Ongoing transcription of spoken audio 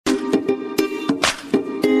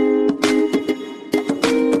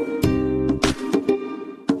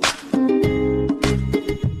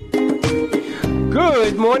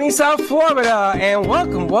morning, South Florida, and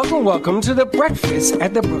welcome to the breakfast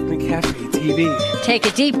at the Brooklyn Cafe TV. Take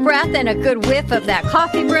a deep breath and a good whiff of that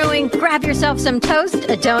coffee brewing. Grab yourself some toast,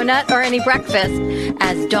 a donut, or any breakfast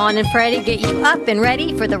as Dawn and Freddie get you up and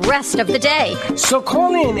ready for the rest of the day. So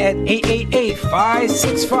call in at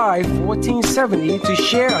 888-565-1470 to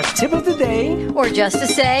share a tip of the day. Or just to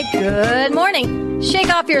say good morning.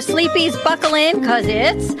 Shake off your sleepies, buckle in, because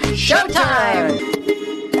it's showtime.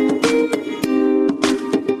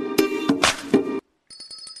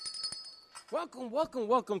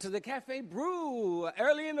 Welcome to the Cafe Brew.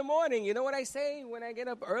 Early in the morning. You know what I say when I get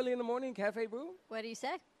up early in the morning, Cafe Brew? What do you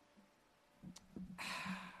say?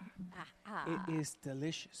 It is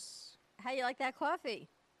delicious. How you like that coffee?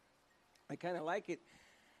 I kind of like it.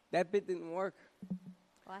 That bit didn't work.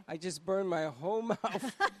 Why? I just burned my whole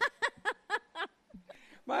mouth.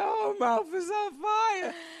 My whole mouth is on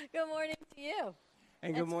fire. Good morning to you.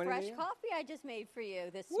 And good morning fresh to you. coffee I just made for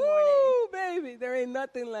you this Woo, morning. baby. There ain't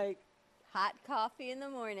nothing like Hot coffee in the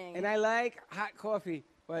morning. And I like hot coffee,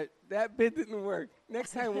 but that bit didn't work.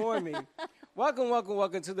 Next time, warn me.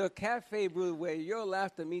 Welcome to the Cafe Brew, where your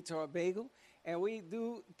laughter meets our bagel, and we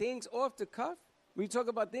do things off the cuff. We talk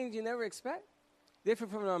about things you never expect.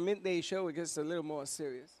 Different from our midday show, it gets a little more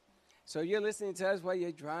serious. So you're listening to us while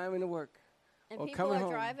you're driving to work and or people coming are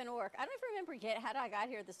home. driving to work. I don't even remember yet how I got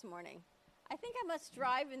here this morning. I think I must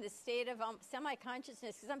drive in the state of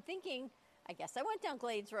semi-consciousness because I'm thinking, I guess I went down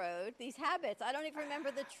Glades Road. These habits, I don't even remember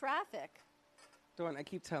the traffic. Dawn, I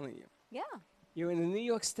keep telling you. Yeah. You're in the New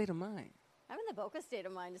York state of mind. I'm in the Boca state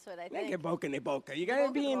of mind is what I think. Make it Boca. You got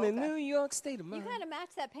to be in the New York state of mind. You kind of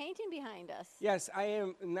match that painting behind us. Yes, I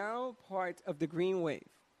am now part of the Green Wave.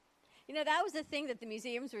 You know, that was the thing that the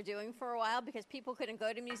museums were doing for a while because people couldn't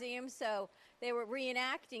go to museums, so they were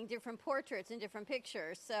reenacting different portraits and different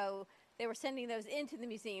pictures. So they were sending those into the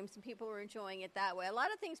museums, and people were enjoying it that way. A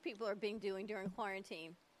lot of things people are doing during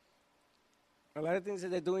quarantine. A lot of things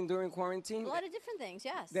that they're doing during quarantine? A lot of different things,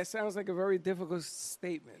 yes. That sounds like a very difficult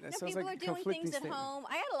statement. That sounds people like a are doing things statement. at home.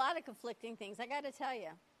 I got a lot of conflicting things, I got to tell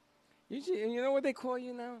you. You know what they call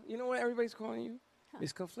you now? You know what everybody's calling you?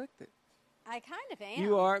 Miss Conflicted. I kind of am.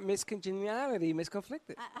 You are Miss Congeniality, Miss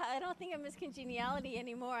Conflicted. I don't think I'm Miss Congeniality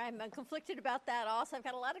anymore. I'm conflicted about that also. I've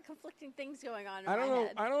got a lot of conflicting things going on in my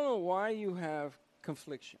head. I don't know why you have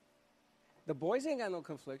confliction. The boys ain't got no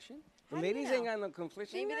confliction. The ladies ain't got no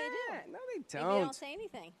confliction. Maybe they do. No, they don't. Maybe they don't say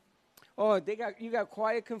anything. Oh, you got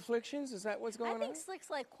quiet conflictions? Is that what's going on? I think Slick's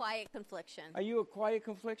like quiet confliction. Are you a quiet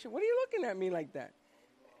confliction? What are you looking at me like that?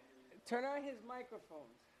 Turn on his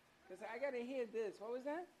microphones. Because I got to hear this. What was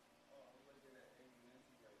that?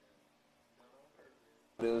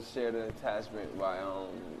 They'll share the attachment by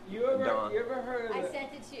You ever heard of I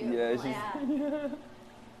sent it to you. Yeah,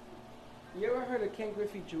 You ever heard of Ken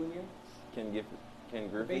Griffey Jr.? Ken Griffey?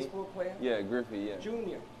 Baseball player? Yeah, Griffey, yeah.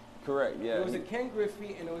 Junior. Correct, yeah. There was a Ken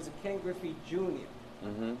Griffey and there was a Ken Griffey Jr.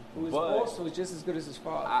 Mm-hmm. Who was also just as good as his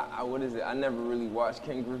father. What is it? I never really watched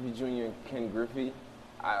Ken Griffey Jr. and Ken Griffey.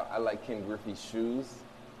 I like Ken Griffey's shoes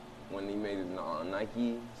when he made it on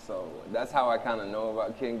Nike. So that's how I kind of know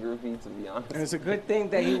about Ken Griffey, to be honest. And it's a good thing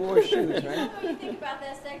that he wore shoes, right? What do you think about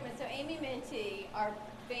that segment? So Amy Minty, our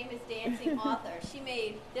famous dancing author, she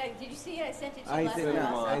made, did you see it? I sent it to you last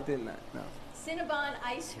night. I did not, no. Cinnabon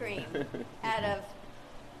ice cream out of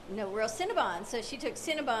real Cinnabon. So she took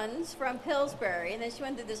Cinnabons from Pillsbury, and then she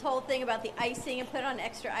went through this whole thing about the icing and put on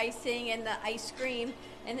extra icing and the ice cream,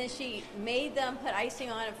 and then she made them put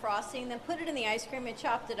icing on and frosting, then put it in the ice cream and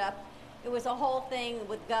chopped it up. It was a whole thing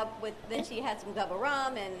then she had some gubba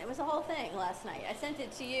rum, and it was a whole thing last night. I sent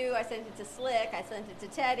it to you, I sent it to Slick, I sent it to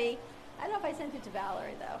Teddy. I don't know if I sent it to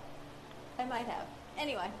Valerie, though. I might have.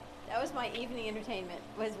 Anyway, that was my evening entertainment,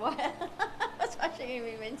 was watching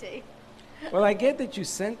Amy Minty. Well, I get that you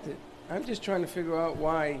sent it. I'm just trying to figure out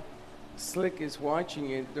why Slick is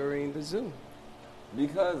watching it during the Zoom.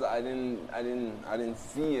 Because I didn't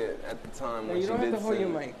see it at the time when she did. You don't have to hold your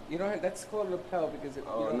mic. You don't have. That's called a lapel because it.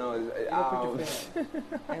 Oh, you no, you don't put your finger.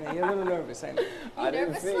 I know, you're a little nervous. I know. I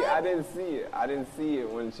didn't see it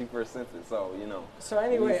when she first sent it. So So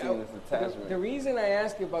anyway, this the reason I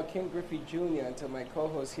asked you about Ken Griffey Jr. until my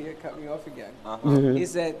co-host here cut me off again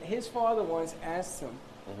is that his father once asked him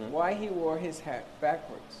why he wore his hat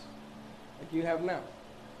backwards, like you have now.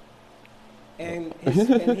 And no,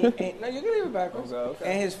 you can leave it backwards.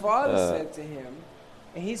 Okay. And his father said to him,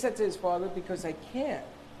 and he said to his father, because I can't.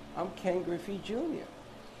 I'm Ken Griffey Jr.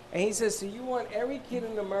 And he says, so you want every kid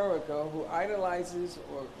in America who idolizes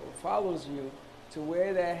or follows you to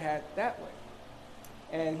wear that hat that way.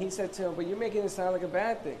 And he said to him, but you're making it sound like a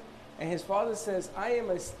bad thing. And his father says, I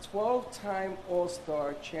am a 12-time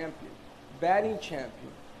All-Star champion. batting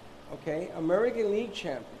champion, okay, American League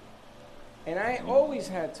champion. And I always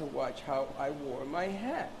had to watch how I wore my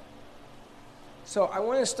hat. So I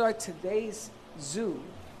want to start today's Zoo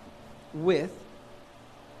with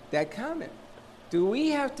that comment. Do we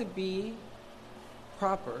have to be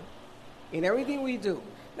proper in everything we do?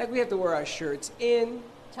 Like we have to wear our shirts in,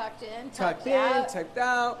 Tucked in, tucked out. tucked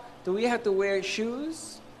out. Do we have to wear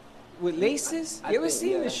shoes with laces? I You ever think,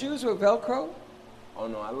 seen yeah. the shoes with Velcro? Oh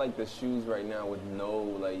no, I like the shoes right now with no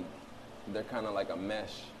like, they're kind of like a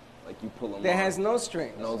mesh, like you pull them. That on. has no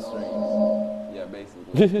strings. No strings. Yeah,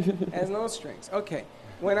 basically. Has no strings. Okay.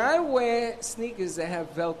 When I wear sneakers that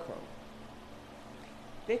have Velcro,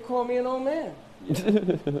 they call me an old man. You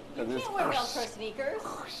can't wear Velcro sneakers.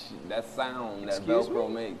 That sound that Excuse Velcro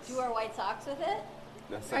me? makes. Do you wear white socks with it?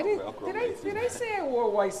 That I sound didn't, Velcro did, makes. did I say I wore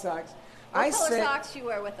white socks? What I color said socks do you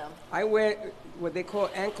wear with them? I wear what they call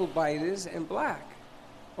ankle biters and black.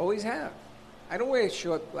 Always have. I don't wear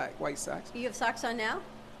short black white socks. You have socks on now?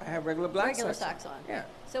 I have regular black Regular socks. socks on. Yeah.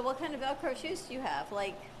 So what kind of Velcro shoes do you have?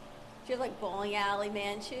 Like, do you have like bowling alley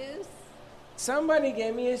man shoes? Somebody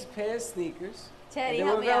gave me a pair of sneakers. Teddy, and they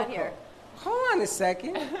help were me out Velcro. here. Hold on a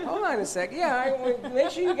second. Hold on a second. Yeah, make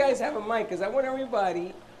sure you guys have a mic because I want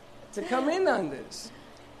everybody to come in on this.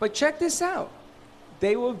 But check this out.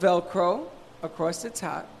 They were Velcro across the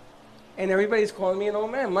top, and everybody's calling me an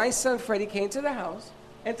old man. My son Freddie came to the house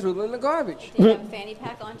and threw them in the garbage. Do you have a fanny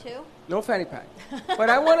pack on too? No fanny pack. But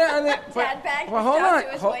I want to. Dad bag Well, hold down on. to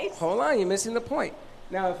his waist? Hold on. You're missing the point.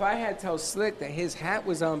 Now, if I had tell Slick that his hat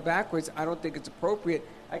was on backwards, I don't think it's appropriate.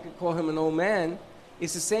 I could call him an old man.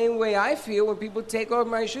 It's the same way I feel when people take off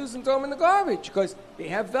my shoes and throw them in the garbage because they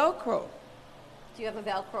have Velcro. Do you have a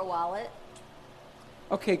Velcro wallet?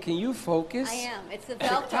 Okay, can you focus? I am. It's the The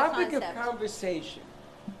Velcro topic concept. of conversation.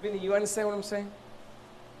 Vinny, you understand what I'm saying?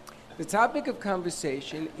 The topic of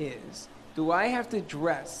conversation is, do I have to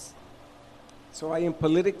dress so I am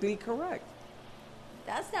politically correct?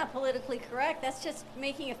 That's not politically correct. That's just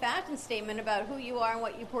making a fashion statement about who you are and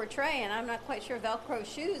what you portray. And I'm not quite sure Velcro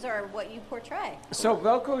shoes are what you portray. So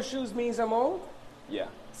Velcro shoes means I'm old? Yeah.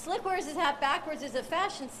 Slick wears his hat backwards is a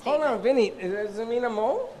fashion Hold statement. on, Vinny. Does it mean I'm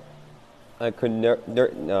old? I could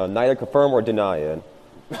neither confirm or deny it.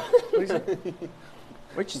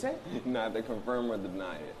 What'd you say? Neither confirm or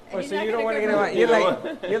deny it. And Oh, he's so not you gonna don't want to get confirm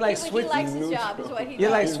it it. right. You're like He Switzerland. likes his job, is what he You're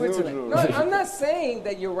like does. Switzerland. No, I'm not saying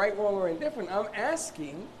that you're right, wrong, or indifferent. I'm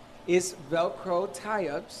asking, is Velcro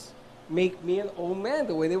tie-ups make me an old man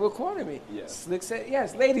the way they were calling me? Yes. Slick said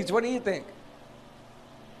yes. Ladies, what do you think?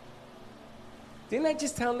 Didn't I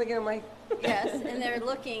just tell them to get a mic? Yes, and they're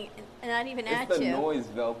looking, and not even at It's the you. noise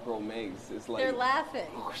Velcro makes. It's like They're laughing.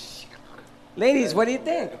 Ladies, what do you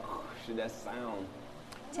think? that sound.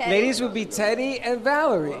 Teddy, Ladies would be Teddy and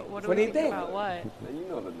Valerie. What do you think? about what? You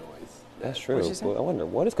know the noise. That's true. What'd you say? Well, I wonder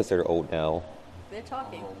what is considered old now. they're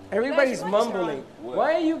talking. Everybody's You guys are mumbling. What?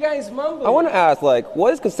 Why are you guys mumbling? I want to ask, like,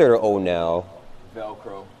 what is considered old now?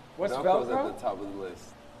 Velcro. What's Velcro's Velcro? at the top of the list.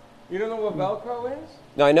 You don't know what Velcro is?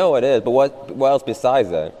 No, I know it is, but what else besides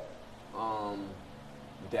that?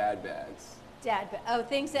 Dad bags.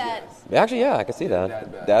 Things that Yes. Actually, yeah, I can see Dad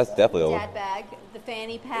that. bags. That's definitely old. dad bag, the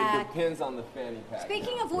fanny It pack. depends on the fanny pack.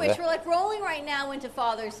 Speaking now. of which, Yeah. we're like rolling right now into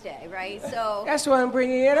Father's Day, right? So That's why I'm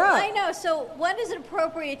bringing it up. I know. So when is it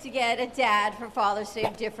appropriate to get a dad for Father's Day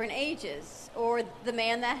of different ages, or the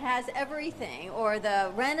man that has everything, or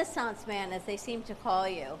the Renaissance man, as they seem to call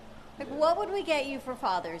you? Like, what would we get you for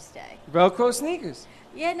Father's Day? Velcro sneakers.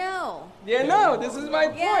 Yeah, no. Yeah, no, this is my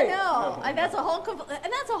point. Yeah, no. And that's a whole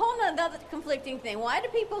another conflicting thing. Why do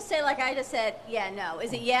people say, like I just said, yeah, no?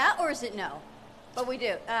 Is it yeah or is it no? But we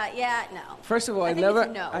do. Yeah, no. First of all, I think it's never, a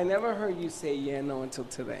no. I never heard you say yeah, no until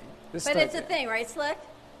today. Let's But start it's a there. thing, right, Slick?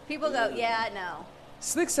 People go, yeah, no.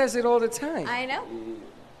 Slick says it all the time, I know.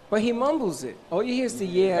 but he mumbles it. All you hear is the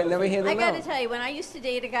yeah, I never hear the I no. got to tell you, when I used to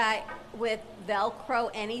date a guy with Velcro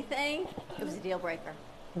anything, it was a deal breaker.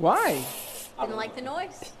 Why? Didn't like the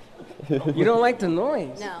noise. You don't like the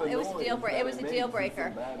noise? No, it was a deal breaker. It was a deal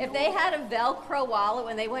breaker. If they had a Velcro wallet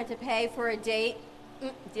when they went to pay for a date,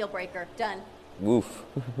 deal breaker. Done. Woof.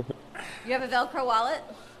 You have a Velcro wallet?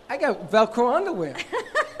 I got Velcro underwear.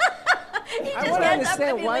 He I just wanna gets up understand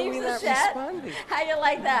and he why leaves we the not set. responding. How you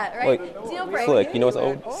like that, right? Wait, Deal breaker. Slick, you know what's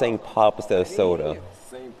old? Saying pop instead of soda.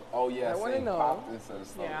 Same. Oh yeah. I wanna same know. pop instead of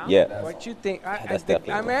soda. Yeah. Yeah. That's What you think? That's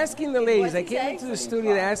definitely I'm old. asking the ladies. What's I he came say? into the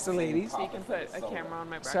studio to ask the ladies. So you can put a camera on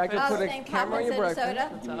my breakfast. So I could Oh, put a same pop camera on your instead of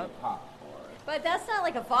breakfast. soda? What's up? pop. But that's not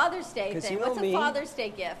like a Father's Day 'Cause thing. you know What's me. a Father's Day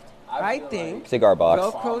gift? I feel think Cigar box.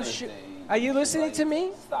 Velcro Father's shoe. Day. Are you listening to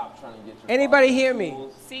me? Stop trying to get your Anybody father hear me?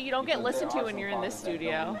 tools, See, you don't get because listened there to are when some you're in this fathers that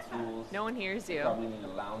studio. don't need tools. No one hears They you. probably need a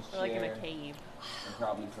lounge We're like in a chair cave. and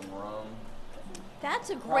probably some rum. That's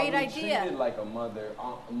a great Probably idea. treated like a mother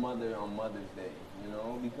on Mother's Day, you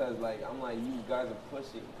know? Because like I'm like, you guys are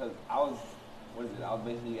pushing. Because I was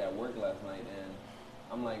basically at work last night, and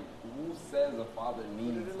I'm like, who says a father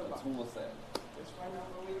needs a tool set?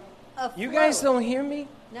 You guys don't hear me?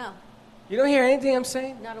 No, You don't hear anything I'm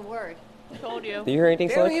saying? not a word. Told you. Do you hear anything,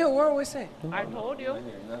 They don't Slick? hear a word we're saying. I told you. I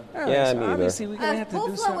hear nothing. All right, Yeah, so me either. obviously we're going to have to Full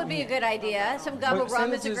do flow something would be a here. good idea. Some gubba But rum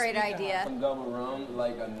send is it a to great speaker. idea. Some double rum,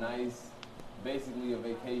 like a nice, basically a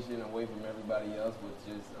vacation away from everybody else with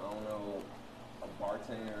just, I don't know, a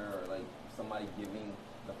bartender or like somebody giving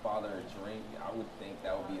the father a drink. I would think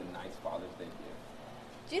that would be a nice Father's Day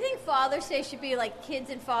gift. Do you think Father's Day should be like kids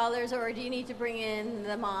and fathers, or do you need to bring in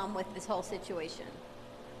the mom with this whole situation?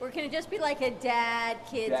 Or can it just be like a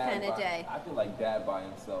dad-kids kind of day? I feel like dad by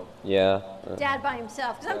himself. Yeah. Dad by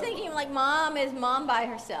himself. Because I'm thinking like mom is mom by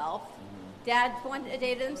herself. Dads want a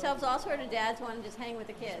day to themselves also, or do dads want to just hang with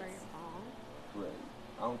the kids? Right.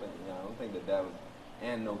 I don't think the dad would,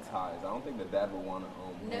 and no ties. I don't think the dad would want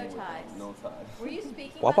to No hang with ties. them. No ties. Were you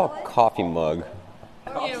speaking, What by the about way? coffee mug?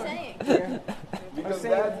 What were you saying? Because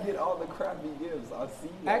saying- dads get all the crap he gives. I see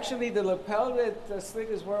that. Actually, the lapel that Slick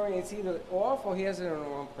is wearing is either off or he has it in the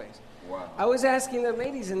wrong place. Wow. I was asking the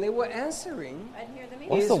ladies, and they were answering. I didn't hear them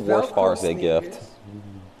What's either. Is the worst Velcro Father's Day sneakers gift?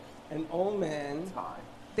 An old man Tie.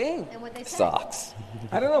 thing. And what they say. Socks.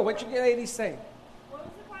 I don't know. What you ladies say?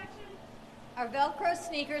 Are Velcro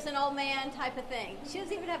sneakers an old man type of thing? She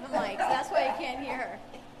doesn't even have a mic, so that's why you can't hear her.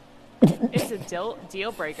 It's a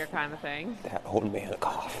deal breaker kind of thing. That old man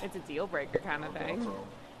cough. It's a deal breaker kind of thing.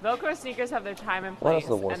 Velcro sneakers have their time and What else place, is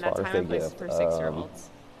the worst and that Father's time and Day place is gift? for 6-year-olds.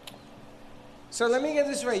 So let me get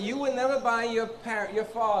this right. You would never buy your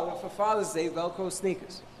father, for Father's Day, Velcro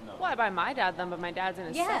sneakers. Well, I buy my dad them, but my dad's in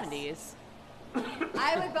his Yes. 70s.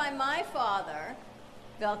 I would buy my father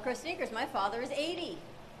Velcro sneakers. My father is 80.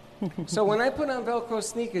 So when I put on Velcro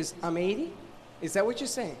sneakers, I'm 80? Is that what you're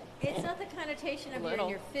saying? It's not the connotation of you're in Little.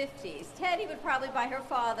 your 50s. Teddy would probably buy her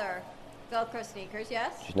father Velcro sneakers,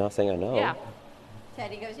 yes? She's not saying I know. Yeah.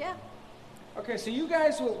 Teddy goes, yeah. Okay, so you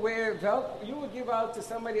guys would wear Velcro, you would give out to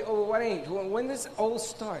somebody over what age? When does old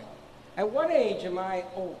start? At what age am I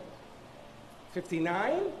old?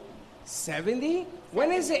 59? 70?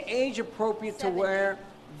 When is it age appropriate to 70. wear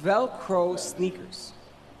Velcro sneakers?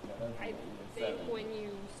 I think when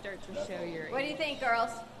you start to show your age. What do you think, girls?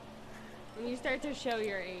 When you start to show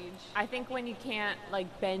your age. I think when you can't like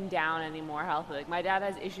bend down anymore healthily. Like my dad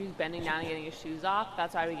has issues bending down and getting his shoes off.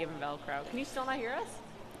 That's why we give him Velcro. Can you still not hear us?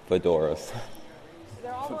 Fedoras.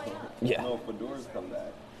 They're all the way up. Yeah. No, fedoras come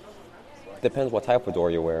back. Depends what type of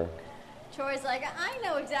fedora you wear. Troy's like, I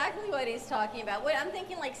know exactly what he's talking about. Wait, I'm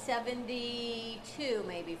thinking like 72,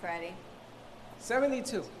 maybe, Freddie.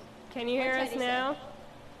 72. Can you hear What'd us Teddy say? now?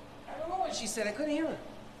 I don't know what she said. I couldn't hear her.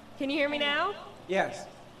 Can you hear me now? Yes.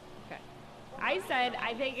 Okay. I said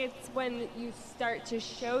I think it's when you start to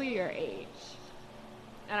show your age.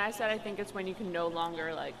 And I said I think it's when you can no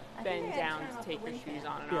longer like I think bend I had to down turn to off take the your wind shoes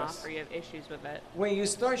fan. on and Yes. off, or you have issues with it. When you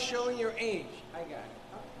start showing your age, I got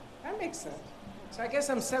it. That makes sense. So I guess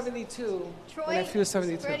I'm 72 Troy, when I feel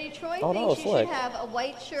 72. Freddie, Troy Oh, thinks no, it's you should like- have a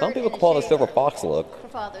white shirt Some people and a call it a silver shaver fox look. for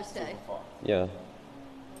Father's Day. Yeah.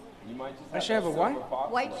 You might just I should have a that what? silver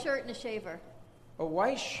fox White look. shirt and a shaver. A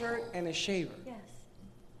white shirt and a shaver. Yes.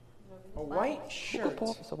 A white Who shirt could pull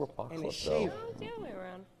off a silver fox and a look, shaver. though? Oh, the other way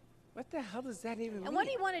around. What the hell does that even mean? And what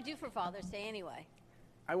do you want to do for Father's Day anyway?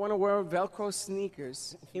 I want to wear Velcro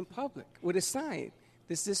sneakers in public with a sign.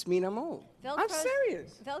 Does this mean I'm old? I'm Velcro's-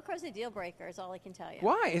 serious. Velcro's a deal breaker, is all I can tell you.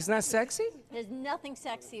 Why? It's not sexy? There's nothing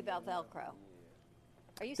sexy about Velcro.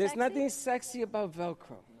 Are you There's sexy? nothing sexy about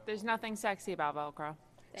Velcro. There's nothing sexy about Velcro.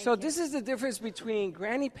 Thank So you. this is the difference between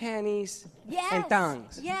granny panties Yes. and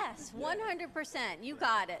thongs. Yes, 100%. You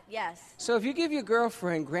got it. Yes. So if you give your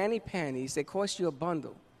girlfriend granny panties, they cost you a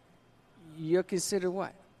bundle. You're considered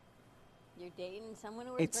what? You're dating someone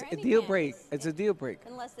who wears It's a granny deal panties. break. It's a deal break.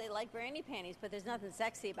 Unless they like granny panties, but there's nothing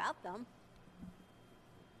sexy about them.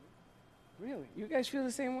 Really? You guys feel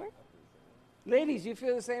the same way? Ladies, you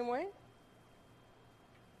feel the same way?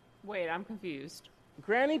 Wait, I'm confused.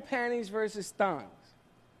 Granny panties versus thongs.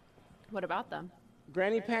 What about them?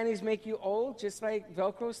 Granny panties make you old just like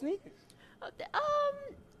Velcro sneakers.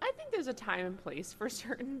 I think there's a time and place for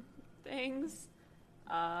certain things.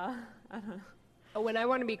 I don't know. When I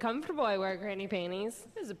want to be comfortable, I wear granny panties.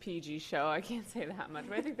 This is a PG show. I can't say that much.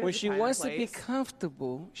 But I think there's When a she time and wants to be place.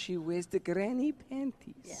 comfortable, she wears the granny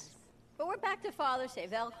panties. Yes. But we're back to Father's Day.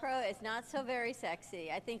 Velcro is not so very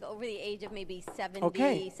sexy. I think over the age of maybe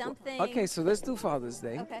 70 something. Okay, so let's do Father's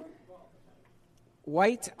Day. Okay.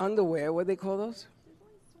 White underwear, what do they call those?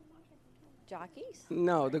 Jockeys?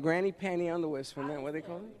 No, the granny panty underwears for men. What do they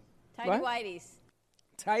call them? Tidy What? whities.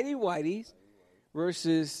 Tidy whities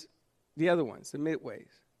versus the other ones, the midways.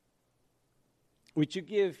 Would you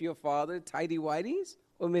give your father tidy whities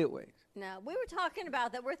or midways? No, we were talking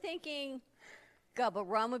about that. We're thinking Gubba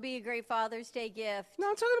Rum would be a great Father's Day gift. No,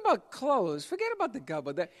 I'm talking about clothes. Forget about the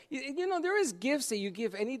gubba. You know, there is gifts that you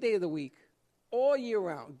give any day of the week, all year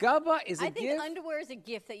round. Gubba is a I think gift. underwear is a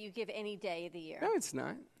gift that you give any day of the year. No, it's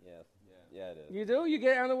not. Yes. Yeah, it is. You do? You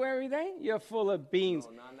get underwear every day? You're full of beans.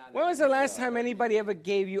 No, not When was the last time anybody ever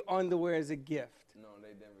gave you underwear as a gift? No, they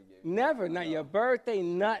never gave me. Never. Not your birthday,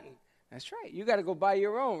 nothing. That's right. You got to go buy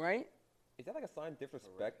your own, right? Is that like a sign of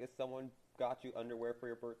disrespect if someone got you underwear for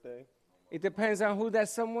your birthday? It depends on who that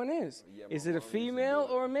someone is. Yeah, Is my it a mom used to female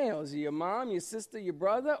do it. or a male? Is it your mom, your sister, your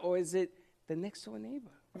brother, or is it the next door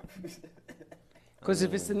neighbor? Because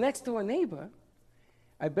if it's the next door neighbor,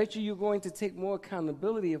 I bet you're going to take more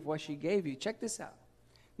accountability of what she gave you. Check this out.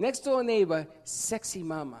 Next door neighbor, sexy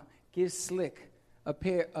mama, gives Slick a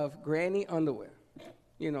pair of granny underwear.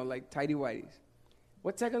 You know, like tidy whities.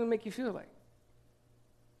 What's that going to make you feel like?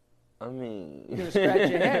 I mean, You're going to scratch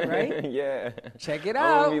your head, right? Yeah. Check it I'm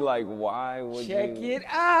out. gonna be like, why would Check you? it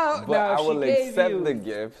out. But Now, I if will she gave accept you, the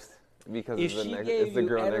gift because if it's the, she next, gave it's the you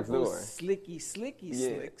girl next edible door. slicky Yeah.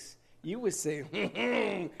 slicks, you would say,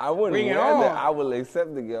 I wouldn't bring it wear that. on. I will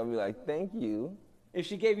accept the gift. I'll be like, thank you. If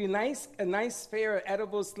she gave you a nice pair of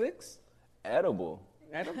edible slicks, Edible.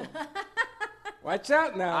 edible. Watch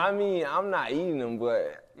out now. I mean, I'm not eating them,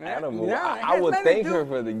 but edible. No, it I has would nothing to thank do- her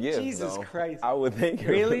for the gift. Jesus though. Christ. I would thank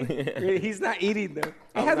her. Really? For the, Really? He's not eating them. It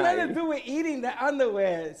I'm has not nothing to eating. do with eating the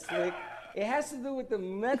underwear, Slick. It has to do with the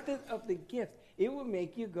method of the gift. It will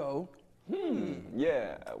make you go,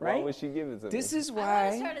 Yeah. Why Right? would she give it to this me? is I want to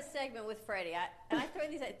why. start a segment with Freddie. I throw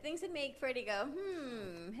these things that make Freddie go,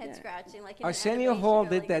 head scratching. Like in an Arsenio animation, Hall go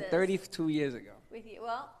did like that this 32 years ago. with you.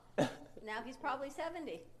 Well, now he's probably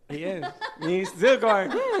 70. He is. He's still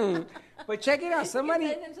going, But check it out. Somebody,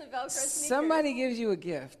 Send him some Velcro sneakers. somebody gives you a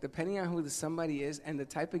gift, depending on who the somebody is and the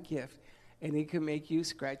type of gift, and it can make you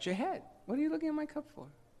scratch your head. What are you looking at my cup for?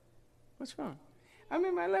 What's wrong? I'm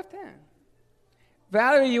in my left hand.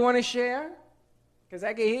 Valerie, you want to share? Because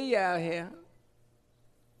I can hear you out here.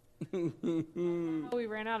 We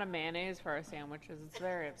ran out of mayonnaise for our sandwiches. It's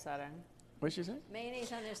very upsetting. What'd you say?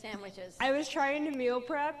 Mayonnaise on their sandwiches. I was trying to meal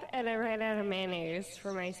prep and I ran out of mayonnaise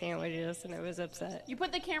for my sandwiches and I was upset. You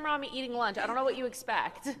put the camera on me eating lunch. I don't know what you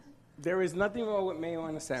expect. There is nothing wrong with mayo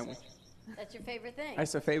on a sandwich. That's your favorite thing.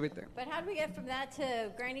 That's a favorite thing. But how do we get from that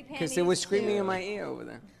to granny panties? Because it was screaming to, in my ear over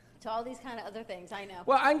there. to all these kind of other things. I know.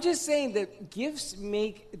 Well, I'm just saying that gifts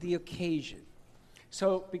make the occasion.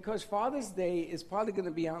 So, because Father's Day is probably going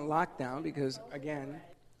to be on lockdown, because again,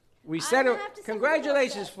 we set gonna a have to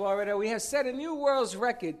congratulations, support Florida. We have set a new world's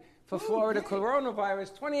record for Florida coronavirus.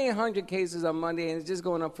 2,800 cases on Monday, and it's just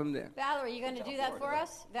going up from there. Valerie, you going to do that for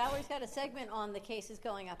us? Valerie's got a segment on the cases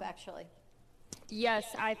going up, actually. Yes,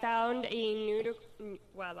 I found a new.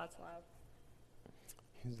 Wow, that's loud.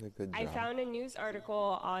 He's a good I job. found a news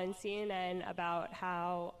article on CNN about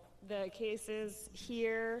how the cases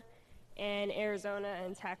here in Arizona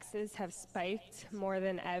and Texas have spiked more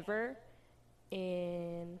than ever.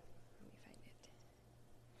 And let me find it.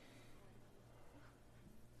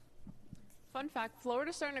 Fun fact,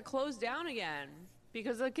 Florida's starting to close down again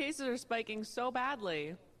because the cases are spiking so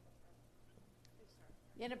badly.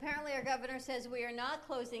 And apparently our governor says we are not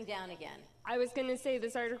closing down again. I was going to say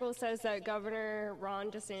this article says that Governor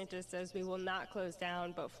Ron DeSantis says we will not close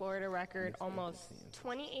down, but Florida record almost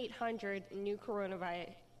 2,800 new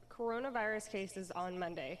coronavirus cases on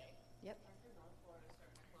Monday. Yep.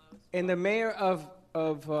 And the mayor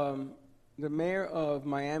of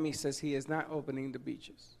Miami says he is not opening the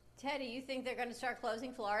beaches. Teddy, you think they're going to start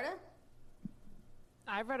closing Florida?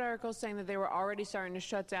 I've read articles saying that they were already starting to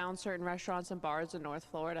shut down certain restaurants and bars in North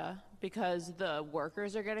Florida because the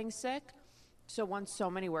workers are getting sick. So once so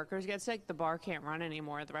many workers get sick, the bar can't run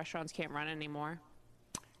anymore. The restaurants can't run anymore.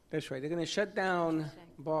 That's right. They're going to shut down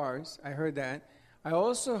bars. I heard that. I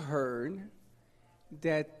also heard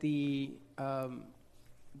that the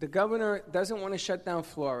governor doesn't want to shut down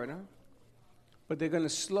Florida, but they're going to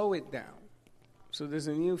slow it down. So there's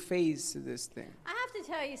a new phase to this thing. I have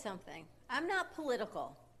to tell you something. I'm not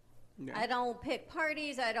political. Yeah. I don't pick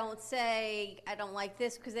parties. I don't say I don't like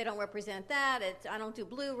this because they don't represent that. I don't do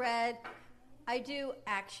blue, red. I do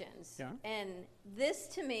actions. Yeah. And this,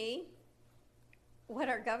 to me, what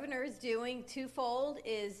our governor is doing twofold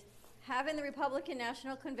is having the Republican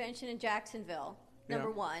National Convention in Jacksonville,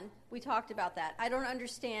 number one. We talked about that. I don't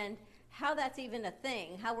understand how that's even a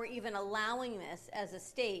thing, how we're even allowing this as a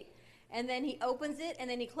state. And then he opens it, and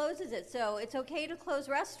then he closes it. So it's okay to close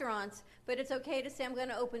restaurants, but it's okay to say I'm going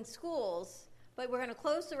to open schools, but we're going to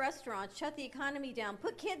close the restaurants, shut the economy down,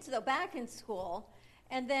 put kids, though, back in school,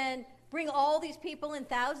 and then bring all these people in,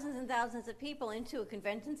 thousands and thousands of people, into a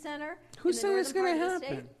convention center. Who said it's going to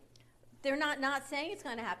happen? They're not saying it's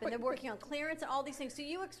going to happen. They're working on clearance and all these things. So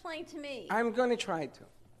you explain to me. I'm going to try to,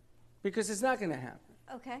 because it's not going to happen.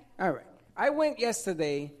 Okay. All right. I went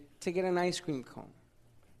yesterday to get an ice cream cone.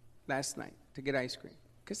 Last night to get ice cream,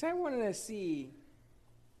 because I wanted to see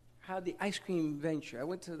how the ice cream venture. I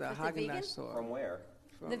went to the Haagen-Dazs store. From where?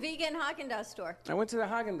 The vegan Haagen-Dazs store. I went to the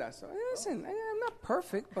Haagen-Dazs store. Listen, I'm not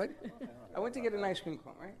perfect, but I went to get an ice cream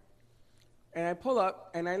cone, right? And I pull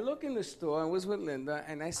up, and I look in the store. I was with Linda,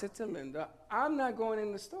 and I said to Linda, I'm not going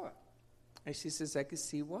in the store. And she says, I can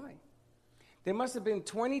see why. There must have been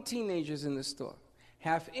 20 teenagers in the store,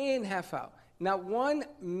 half in, half out. Not one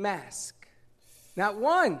mask. Not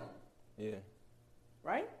one. Yeah.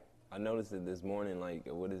 Right? I noticed it this morning, like,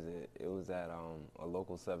 what is it? It was at a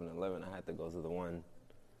local 7-Eleven. I had to go to the one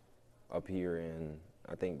up here in,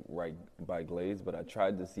 I think, right by Glades, but I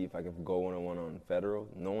tried to see if I could go on on Federal.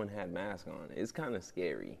 No one had masks on. It's kind of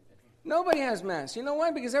scary. Nobody has masks. You know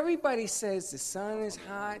why? Because everybody says the sun is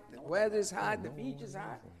hot, the weather's hot, the beach is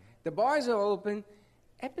hot, the bars are open.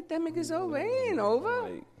 Epidemic is over. It ain't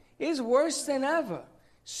over. It's worse than ever.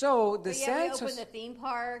 So the we open the theme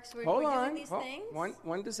parks. We're doing these things.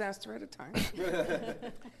 One disaster at a time.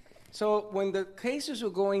 So when the cases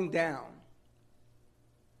were going down,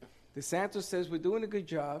 DeSantis says we're doing a good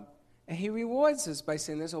job, and he rewards us by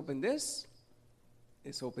saying, let's open this,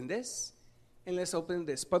 and let's open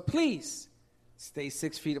this. But please, stay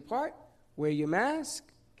 6 feet apart, wear your mask,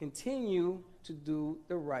 continue to do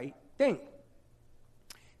the right thing.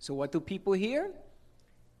 So what do people hear?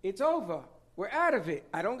 It's over. We're out of it.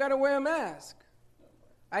 I don't got to wear a mask.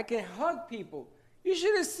 I can hug people. You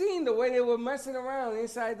should have seen the way they were messing around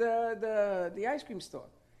inside the ice cream store.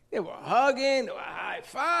 They were hugging, they were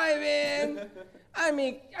high-fiving. I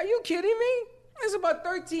mean, are you kidding me? There's about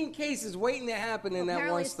 13 cases waiting to happen in that one store.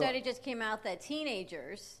 Apparently a study just came out that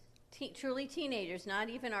teenagers, truly teenagers, not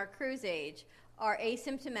even our cruise age, are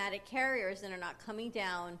asymptomatic carriers and are not coming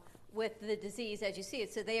down with the disease as you see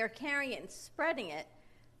it. So they are carrying it and spreading it.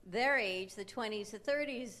 Their age, the 20s to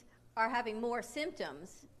 30s, are having more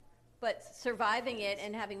symptoms, but surviving it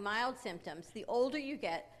and having mild symptoms. The older you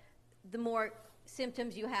get, the more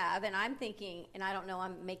symptoms you have. And I'm thinking, and I don't know,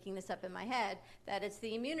 I'm making this up in my head, that it's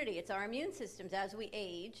the immunity. It's our immune systems. As we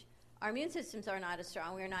age, our immune systems are not as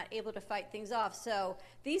strong. We're not able to fight things off. So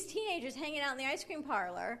these teenagers hanging out in the ice cream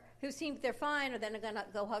parlor who seem they're fine, or then they're going to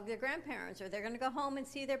go hug their grandparents, or they're going to go home and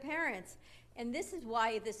see their parents. And this is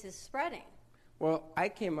why this is spreading. Well, I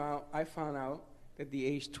found out that the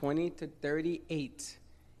age 20 to 38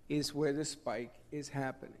 is where the spike is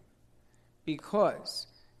happening. Because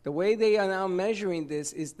the way they are now measuring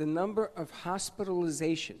this is the number of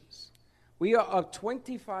hospitalizations. We are up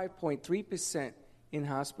 25.3% in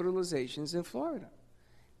hospitalizations in Florida.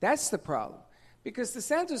 That's the problem. Because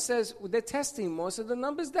DeSantis says they're testing more, so the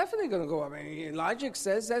number's definitely going to go up. I mean, logic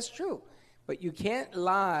says that's true. But you can't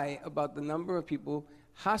lie about the number of people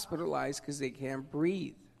hospitalized because they can't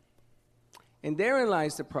breathe. And therein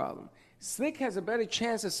lies the problem. Slick has a better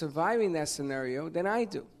chance of surviving that scenario than I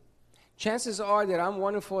do. Chances are that I'm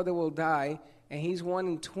 1 in 4 that will die, and he's 1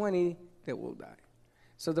 in 20 that will die.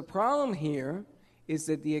 So the problem here is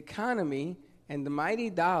that the economy and the mighty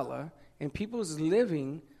dollar and people's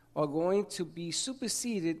living are going to be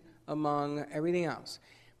superseded among everything else.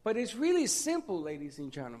 But it's really simple, ladies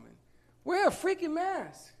and gentlemen. Wear a freaking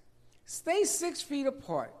mask. Stay 6 feet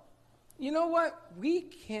apart. You know what? We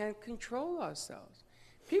can't control ourselves.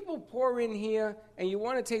 People pour in here, and you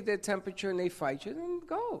want to take their temperature, and they fight you, then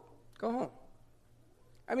go home.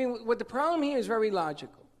 I mean, what the problem here is very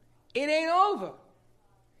logical. It ain't over.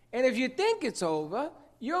 And if you think it's over,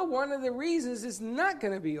 you're one of the reasons it's not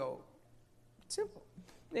going to be over. Simple.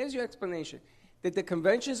 There's your explanation. That the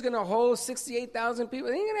convention is going to hold 68,000 people,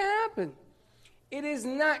 it ain't going to happen. It is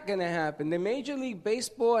not going to happen. The Major League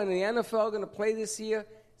Baseball and the NFL are going to play this year.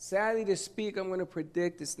 Sadly to speak, I'm going to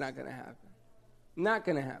predict it's not going to happen. Not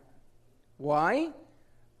going to happen. Why?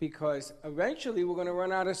 Because eventually we're going to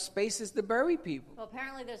run out of spaces to bury people. Well,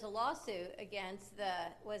 apparently there's a lawsuit against the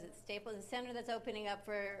Staples Center that's opening up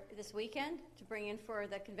for this weekend to bring in for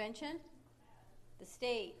the convention. The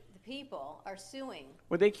state, the people are suing.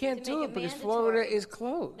 Well, they can't do it because Florida is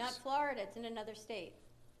closed. Not Florida, it's in another state.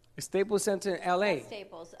 Staples Center in L.A. Not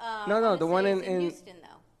Staples. No, I no, wanna the one say in- it's in in- Houston, though.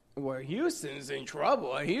 Well, Houston's in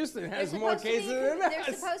trouble. Houston has There's more supposed to be cases a than There's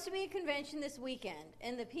us. supposed to be a convention this weekend,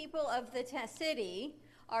 and the people of the city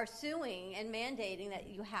are suing and mandating that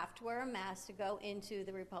you have to wear a mask to go into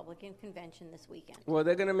the Republican convention this weekend. Well,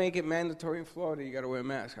 they're going to make it mandatory in Florida. You got to wear a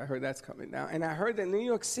mask. I heard that's coming now. And I heard that New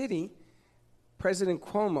York City, President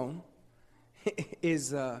Cuomo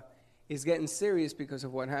is getting serious because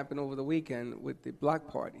of what happened over the weekend with the block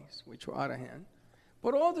parties, which were out of hand.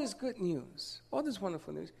 But all this good news, all this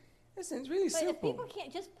wonderful news, listen, it's really But simple. if people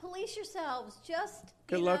can't, just police yourselves. Just,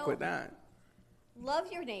 Good luck with that.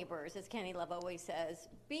 Love your neighbors, as Kenny Love always says.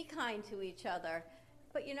 Be kind to each other.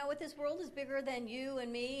 But you know what? This world is bigger than you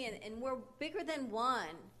and me, and we're bigger than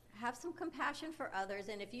one. Have some compassion for others,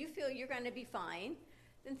 and if you feel you're going to be fine,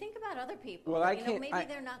 then think about other people. Well, Maybe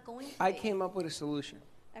they're not going to I be. came up with a solution.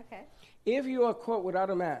 Okay. If you are caught without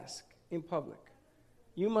a mask in public,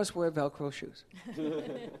 you must wear Velcro shoes.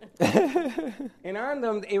 And on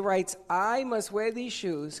them, it writes, I must wear these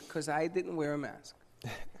shoes because I didn't wear a mask.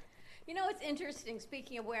 You know, it's interesting,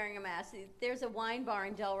 speaking of wearing a mask, there's a wine bar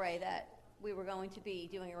in Delray that we were going to be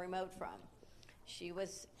doing a remote from. She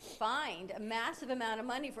was fined a massive amount of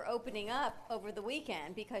money for opening up over the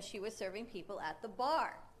weekend because she was serving people at the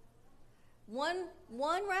bar.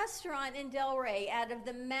 One restaurant in Delray out of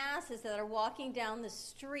the masses that are walking down the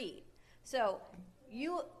street. So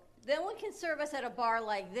no one can serve us at a bar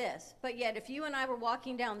like this, but yet if you and I were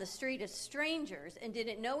walking down the street as strangers and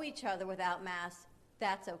didn't know each other without masks,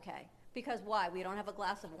 that's okay. Because why? We don't have a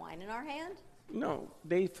glass of wine in our hand? No,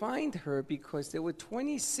 they fined her because there were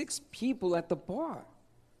 26 people at the bar,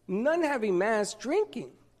 none having masks drinking.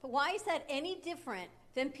 But why is that any different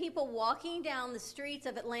than people walking down the streets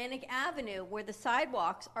of Atlantic Avenue where the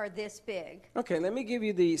sidewalks are this big? Okay, let me give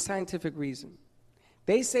you the scientific reason.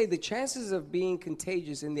 They say the chances of being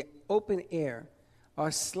contagious in the open air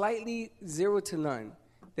are slightly 0 to none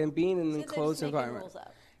than being in an So they're enclosed just making environment. rules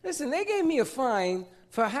up. Listen, they gave me a fine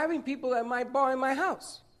for having people at my bar in my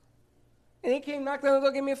house. And they came, knocked on the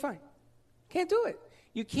door, gave me a fine. Can't do it.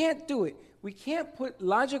 You can't do it. We can't put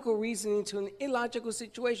logical reasoning into an illogical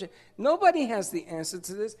situation. Nobody has the answer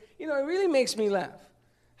to this. You know, it really makes me laugh.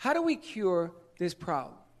 How do we cure this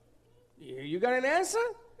problem? You got an answer?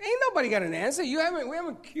 Ain't nobody got an answer. We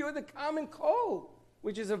haven't cured the common cold,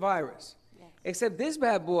 which is a virus. Yes. Except this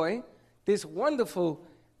bad boy, this wonderful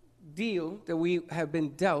deal that we have been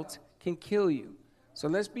dealt can kill you. So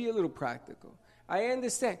let's be a little practical. I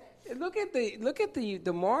understand. Look at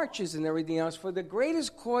the marches and everything else for the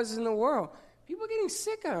greatest cause in the world. People are getting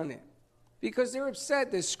sick on it because they're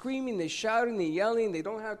upset. They're screaming, they're shouting, they're yelling. They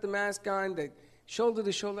don't have the mask on. They're shoulder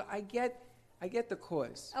to shoulder. I get the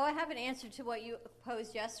cause. Oh, I have an answer to what you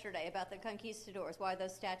posed yesterday about the conquistadors, why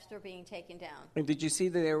those statues are being taken down. And did you see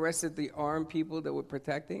that they arrested the armed people that were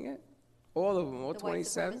protecting it? All of them, all The white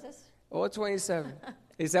 27. supremacists? All 27.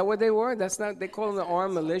 Is that what they were? That's not. They call them the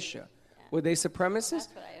armed militia. Were they supremacists? That's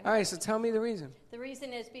what I heard. All right, so tell me the reason. The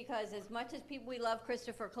reason is because as much as we love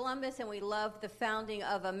Christopher Columbus and we love the founding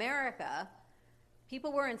of America,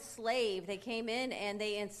 people were enslaved. They came in and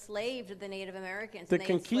they enslaved the Native Americans. The and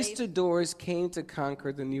they enslaved- conquistadors came to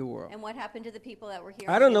conquer the New World. And what happened to the people that were here?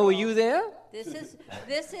 I don't in the know. Were world? you there? This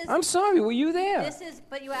is. I'm sorry. Were you there?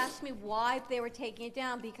 But you asked me why they were taking it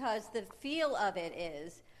down because the feel of it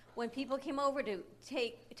is when people came over to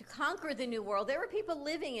conquer the new world, there were people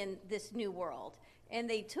living in this new world, and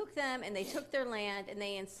they took them and they took their land and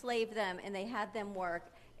they enslaved them and they had them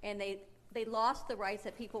work and they lost the rights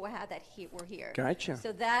that people had that were here. Gotcha.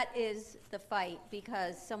 So that is the fight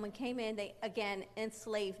because someone came in,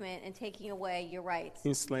 enslavement and taking away your rights.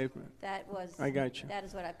 Enslavement. I got you. That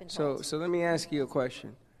is what I've been told. So let me ask you a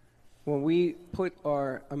question. When we put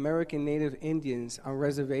our American Native Indians on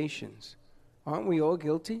reservations, aren't we all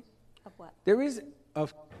guilty? Of what? There is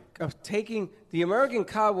of taking the American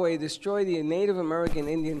cowboy, destroy the Native American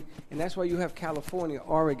Indian, and that's why you have California,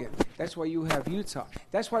 Oregon. That's why you have Utah.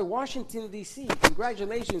 That's why Washington, D.C.,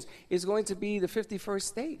 congratulations, is going to be the 51st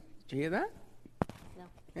state. Did you hear that? No.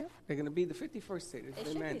 Yeah, they're going to be the 51st state. It's They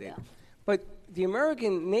been should be, mandated. though. But the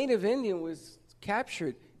American Native Indian was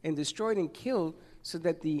captured and destroyed and killed so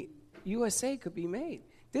that the USA could be made.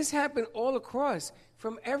 This happened all across,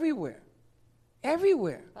 from everywhere.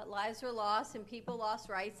 Everywhere. But lives were lost and people lost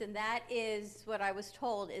rights, and that is what I was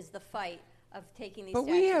told is the fight of taking these But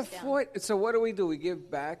statues we have down. fought. So what do? We give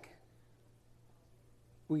back.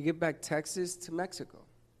 We give back Texas to Mexico.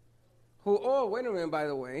 Wait a minute, by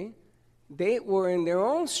the way. They were in their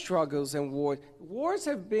own struggles and wars. Wars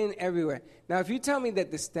have been everywhere. Now, if you tell me that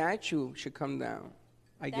the statue should come down,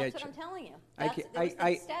 I That's get what you. I'm telling you. I That's, ca- there was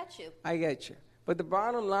I- the statue. I get you. But the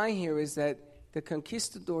bottom line here is that the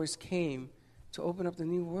conquistadors came to open up the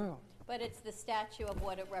new world. But it's the statue of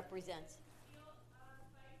what it represents.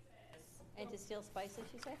 And to steal spices,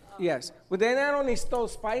 you say? Yes. But they not only stole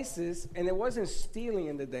spices, and it wasn't stealing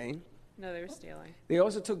in the day. No, they were stealing. They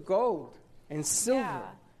also took gold and silver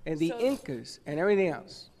and the Incas and everything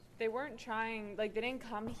else. They weren't trying, like, they didn't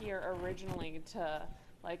come here originally to,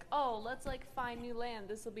 like, oh, let's, like, find new land.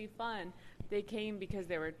 This will be fun. They came because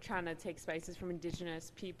they were trying to take spices from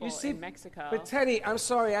indigenous people in Mexico. But Teddy, I'm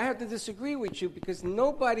sorry, I have to disagree with you because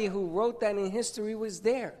nobody who wrote that in history was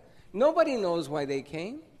there. Nobody knows why they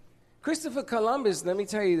came. Christopher Columbus, let me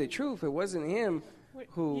tell you the truth, it wasn't him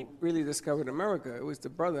who really discovered America. It was the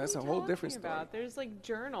brother. That's a whole different story. There's like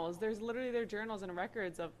journals. There's literally their journals and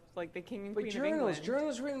records of like the king and queen of England.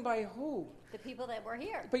 Journals written by who? The people that were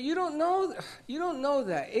here. But you don't know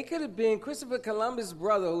that. It could have been Christopher Columbus'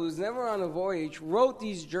 brother, who was never on a voyage, wrote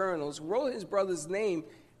these journals, wrote his brother's name,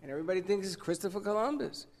 and everybody thinks it's Christopher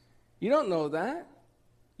Columbus. You don't know that.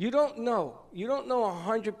 You don't know. You don't know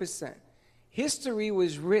 100%. History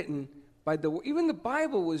was written by even the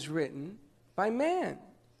Bible was written by man.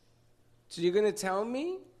 So you're going to tell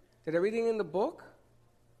me that everything in the book,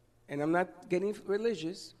 and I'm not getting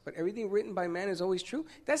religious, but everything written by man is always true?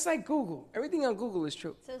 That's like Google. Everything on Google is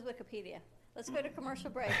true. So is Wikipedia. Let's go to commercial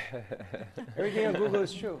break. Everything on Google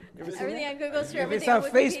is true. Everything on Google is true. If it's on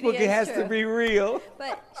Facebook, it has to be real.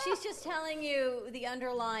 But she's just telling you the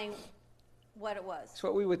underlying what it was. It's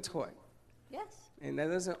what we were taught. Yes. And that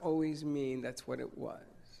doesn't always mean that's what it was.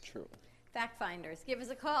 True. Fact Finders. Give us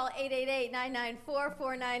a call,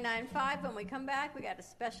 888-994-4995. When we come back, we got a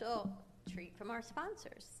special treat from our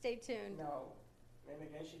sponsors. Stay tuned. No. And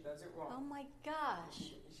again, she does it wrong. Oh, my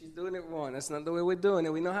gosh. She's doing it wrong. That's not the way we're doing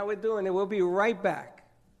it. We know how we're doing it. We'll be right back.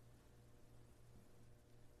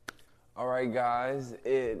 All right, guys.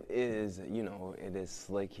 It is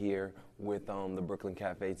Slick here with the Brooklyn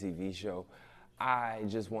Cafe TV show. I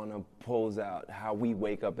just want to pose out how we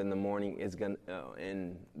wake up in the morning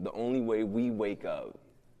and the only way we wake up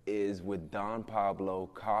is with Don Pablo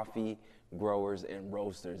Coffee Growers and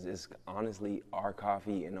Roasters. It's honestly our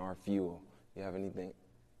coffee and our fuel. You have anything?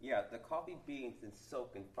 Yeah, the coffee beans is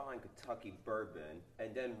soaked in fine Kentucky bourbon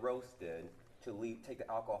and then roasted to take the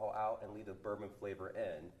alcohol out and leave the bourbon flavor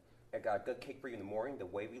in. I got a good cake for you in the morning, the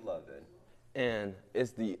way we love it. And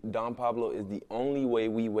Don Pablo is the only way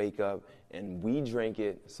we wake up, and we drink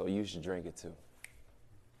it, so you should drink it too.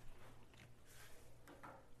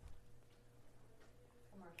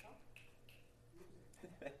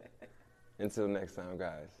 Until next time,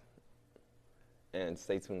 guys. And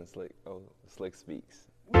stay tuned to Slick Speaks.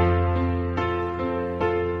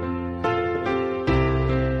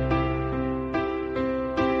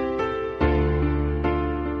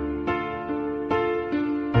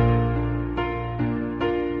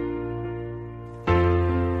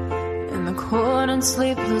 Cold and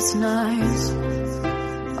sleepless nights,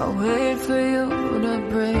 I wait for you to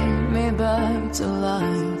bring me back to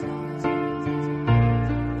life.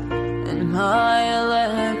 In my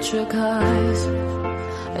electric eyes,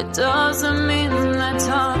 it doesn't mean that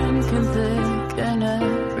time can pick in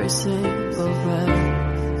every single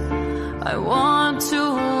breath. I want to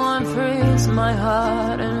unfreeze my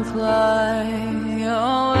heart and fly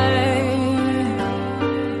away.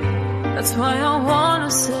 That's why I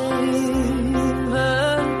wanna save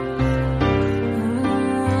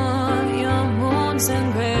your moons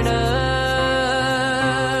and craters.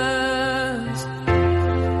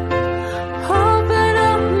 Open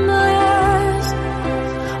up my eyes,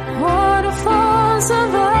 waterfalls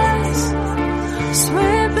of ice,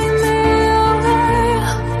 sweeping me away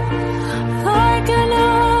like an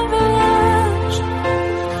avalanche.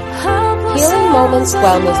 Healing Moments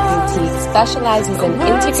Wellness Boutique specializes in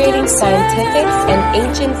integrating scientific and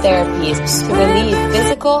ancient therapies to relieve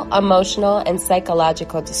physical, emotional, and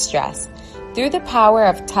psychological distress. Through the power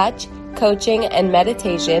of touch, coaching, and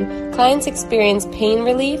meditation, clients experience pain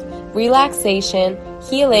relief, relaxation,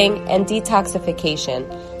 healing, and detoxification.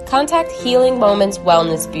 Contact Healing Moments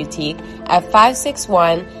Wellness Boutique at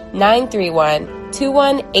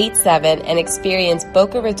 561-931-2187 and experience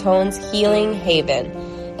Boca Raton's Healing Haven.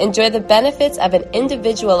 Enjoy the benefits of an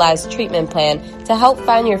individualized treatment plan to help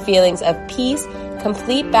find your feelings of peace,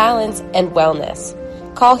 complete balance, and wellness.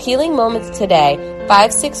 Call Healing Moments today,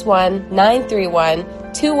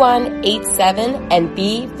 561-931-2187, and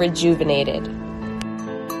be rejuvenated.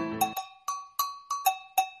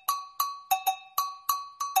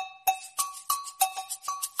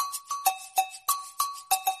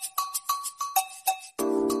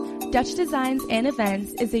 Dutch Designs and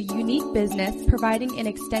Events is a unique business providing an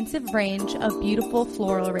extensive range of beautiful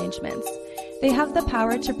floral arrangements. They have the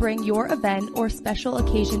power to bring your event or special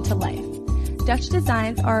occasion to life. Dutch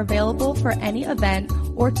designs are available for any event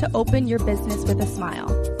or to open your business with a smile.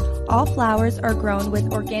 All flowers are grown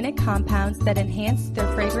with organic compounds that enhance their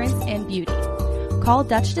fragrance and beauty. Call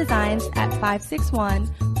Dutch Designs at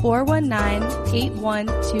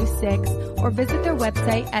 561-419-8126 or visit their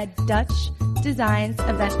website at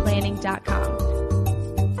DutchDesignsEventPlanning.com.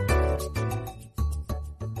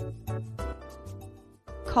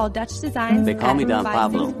 Call Dutch Designs. They call me Don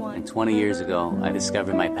Pablo, 561. and 20 years ago, I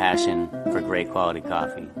discovered my passion for great quality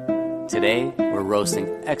coffee. Today, we're roasting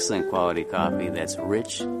excellent quality coffee that's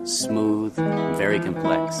rich, smooth, and very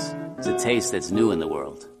complex. It's a taste that's new in the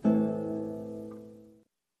world.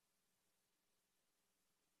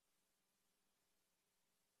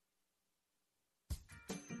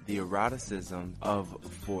 The eroticism of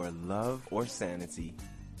For Love or Sanity,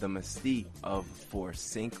 the mystique of For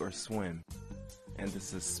Sink or Swim, and the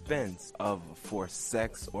suspense of For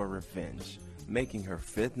Sex or Revenge, making her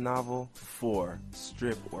fifth novel, For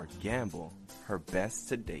Strip or Gamble, her best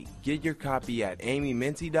to date. Get your copy at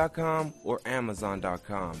amyminty.com or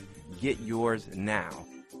amazon.com. Get yours now.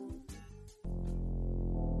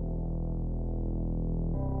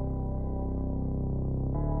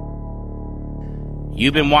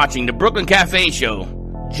 You've been watching the Brooklyn Cafe Show.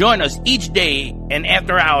 Join us each day and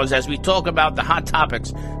after hours as we talk about the hot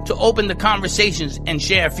topics to open the conversations and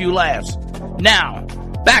share a few laughs. Now,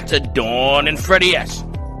 back to Dawn and Freddie S.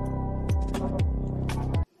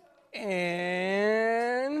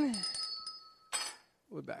 And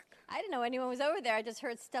we're back. I didn't know anyone was over there. I just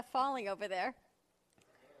heard stuff falling over there.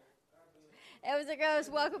 It was a ghost.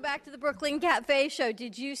 Welcome back to the Brooklyn Cafe Show.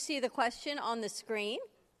 Did you see the question on the screen?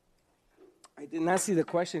 I did not see the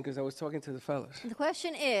question because I was talking to the fellas. The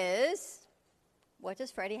question is, what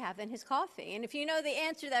does Freddie have in his coffee? And if you know the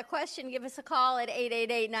answer to that question, give us a call at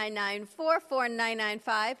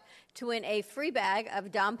 888-994-4995 to win a free bag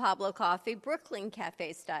of Don Pablo coffee, Brooklyn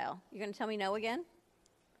Cafe style. You're going to tell me no again?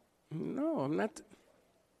 No, I'm not.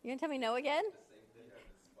 You're going to tell me no again?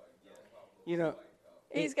 You know.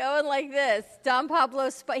 He's going like this. Don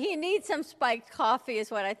Pablo, he needs some spiked coffee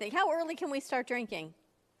is what I think. How early can we start drinking?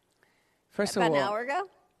 First About of all, an hour ago?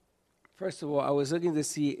 First of all, I was looking to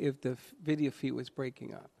see if the video feed was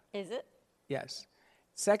breaking up. Is it? Yes.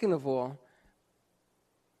 Second of all,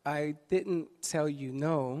 I didn't tell you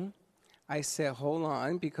no. I said hold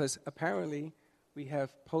on because apparently we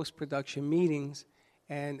have post-production meetings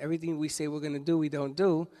and everything we say we're going to do, we don't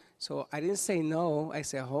do. So I didn't say no. I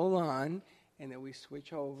said hold on, and then we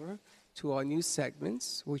switch over to our new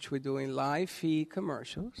segments, which we're doing live feed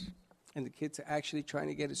commercials, and the kids are actually trying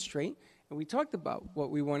to get it straight. And we talked about what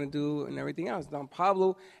we want to do and everything else. Don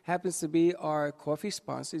Pablo happens to be our coffee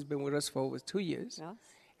sponsor. He's been with us for over 2 years. Yes.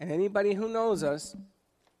 And anybody who knows us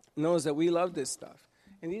knows that we love this stuff.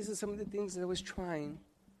 And these are some of the things that I was trying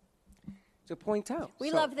to point out.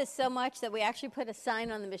 We love this so much that we actually put a sign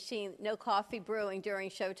on the machine, no coffee brewing during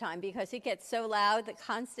showtime, because it gets so loud, the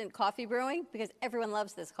constant coffee brewing, because everyone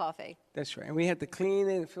loves this coffee. That's right. And we had to clean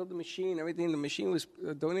it and fill the machine, everything. The machine was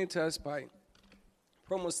donated to us by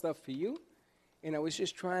promo stuff for you. And I was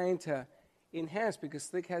just trying to enhance because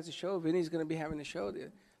Slick has a show. Vinny's going to be having a show.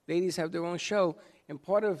 The ladies have their own show. And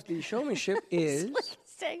part of the showmanship is... Slick is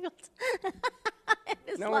tangled.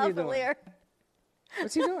 It's now what are you doing? lavalier.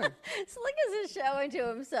 What's he doing? Slick is a show unto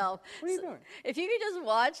himself. What are you doing? If you could just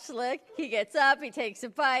watch Slick, he gets up, he takes a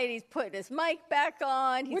bite, he's putting his mic back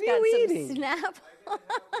on, he's What are got you some eating? snap.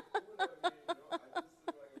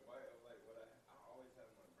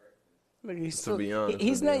 Look, he's To still, be honest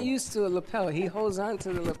he's with not you. used to a lapel. He holds on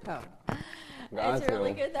to the lapel. It's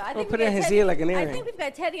really good, though. I think put we it in got his Teddy- ear like an I earring. think we've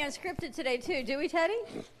got Teddy unscripted today, too. Do we, Teddy?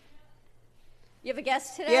 You have a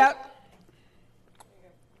guest today? Yep.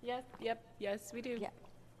 Yes, we do. Yeah.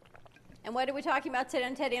 And what are we talking about today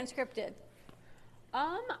on Teddy Unscripted?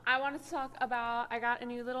 I wanted to talk about, I got a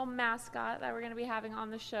new little mascot that we're going to be having on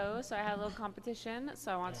the show, so I had a little competition,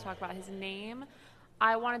 so I wanted to talk about his name.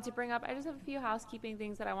 I wanted to bring up, I just have a few housekeeping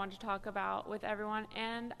things that I wanted to talk about with everyone,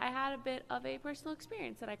 and I had a bit of a personal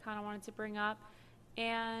experience that I kind of wanted to bring up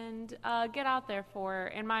and get out there for,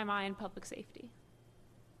 in my mind, public safety.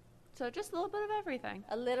 So just a little bit of everything.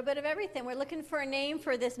 A little bit of everything. We're looking for a name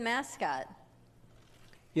for this mascot.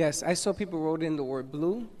 Yes, I saw people wrote in the word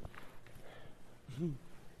blue. And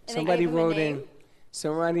they Somebody gave him a wrote name? in.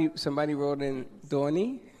 Somebody wrote in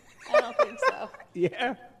Donnie. I don't think so.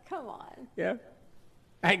 Yeah. Come on. Yeah.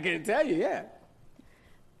 I can tell you, yeah.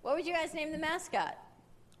 What would you guys name the mascot?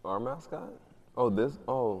 Our mascot? Oh, this?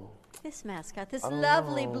 Oh. This mascot, this I don't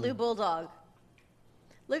lovely know. blue bulldog.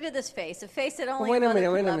 Look at this face, a face that only Wait a a mother minute,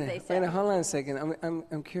 could wait a love, minute. they say. Hold on a second.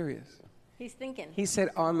 I'm curious. He's thinking. He said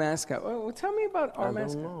our mascot. Well, tell me about our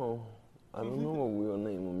mascot. I don't know what we'll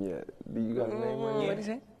name him yet. Do you got a name on What yet? did he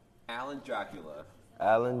say? Alan Dracula.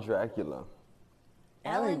 Alan Dracula.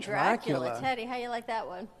 Alan Dracula. Teddy, how you like that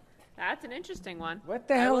one? That's an interesting one. What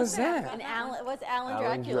the hell is that? And Alan, what's Alan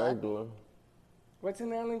Alan Dracula? Dracula. What's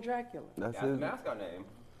an Alan Dracula? That's That's his his mascot name.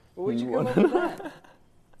 Well, where'd you come up with that?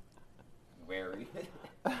 Very.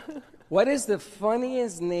 What is the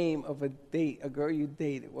funniest name of a girl you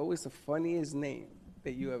dated? What was the funniest name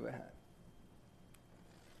that you ever had?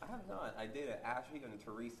 I have not. I dated Ashley and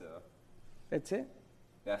Teresa. That's it?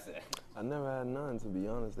 That's it. I never had none, to be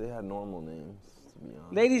honest. They had normal names, to be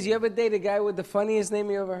honest. Ladies, you ever date a guy with the funniest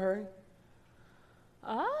name you ever heard?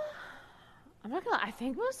 I'm not gonna. I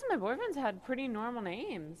think most of my boyfriends had pretty normal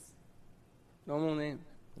names. Normal name.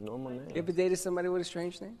 Normal names. You ever dated somebody with a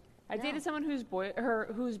strange name? I dated someone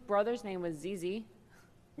whose brother's name was Zizi.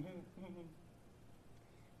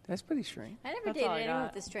 That's pretty strange. I never That's dated all I anyone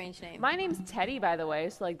got. with a strange name. My name's Teddy, by the way,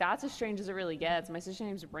 so like that's as strange as it really gets. My sister's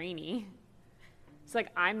name's Rainy. It's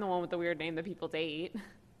like I'm the one with the weird name that people date.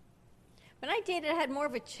 When I dated, I had more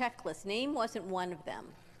of a checklist. Name wasn't one of them.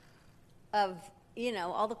 Of,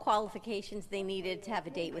 all the qualifications they needed to have a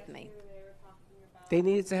date with me. They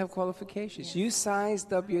needed to have qualifications. Yes. You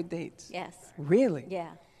sized up your dates? Yes. Really?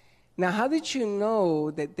 Yeah. Now, how did you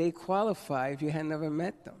know that they qualify if you had never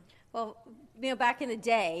met them? Well, back in the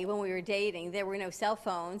day when we were dating, there were no cell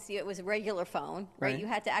phones. It was a regular phone, right? You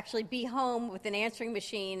had to actually be home with an answering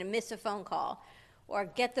machine and miss a phone call or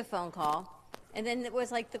get the phone call. And then it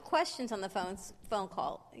was like the questions on the phone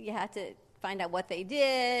call. You had to find out what they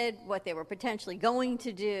did, what they were potentially going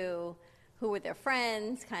to do, who were their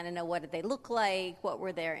friends, kind of know what did they look like, what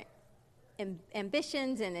were their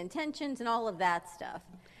ambitions and intentions and all of that stuff.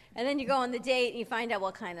 And then you go on the date and you find out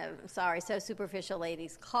what kind of, so superficial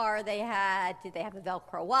ladies' car they had. Did they have a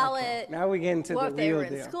Velcro wallet? Okay. Now we get into the real deal. What they were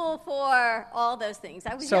in school for, all those things.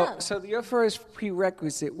 I was young. So your first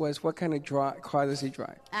prerequisite was what kind of car does he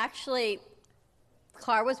drive? Actually,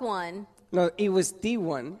 car was one. No, it was the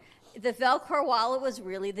one. The Velcro wallet was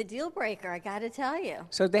really the deal breaker, I got to tell you.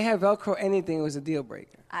 So if they had Velcro anything, it was a deal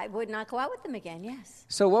breaker. I would not go out with them again, yes.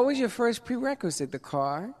 So what was your first prerequisite? The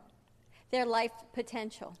car? Their life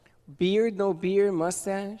potential. Beard, no beard,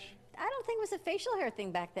 mustache? I don't think it was a facial hair thing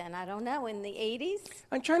back then. I don't know. In the 80s?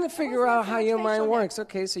 I'm trying to figure out how your mind works.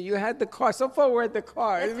 Okay, so you had the car. So far, we're at the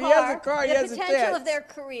car. If he has a car, he has a chance. The potential of their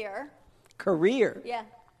career. Career? Yeah.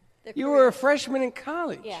 You were a freshman in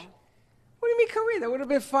college? Yeah. What do you mean career? That would have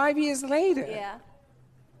been 5 years later. Yeah.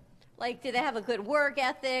 Like, do they have a good work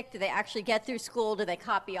ethic? Do they actually get through school? Do they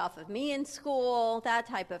copy off of me in school? That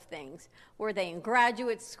type of things. Were they in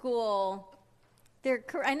graduate school?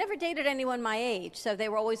 I never dated anyone my age, so they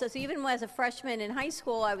were always, so even as a freshman in high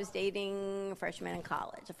school, I was dating a freshman in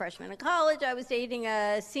college. A freshman in college, I was dating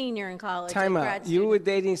a senior in college. Time out. You were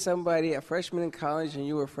dating somebody, a freshman in college, and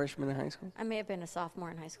you were a freshman in high school? I may have been a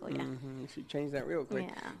sophomore in high school, yeah. Mm-hmm. You should change that real quick.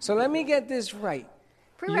 Yeah. So let me get this right.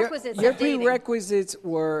 Prerequisites Your of dating. prerequisites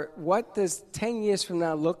were, what does 10 years from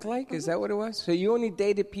now look like? Mm-hmm. Is that what it was? So you only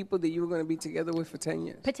dated people that you were going to be together with for 10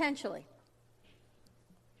 years? Potentially.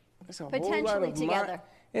 Potentially together.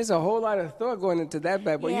 There's a whole lot of thought going into that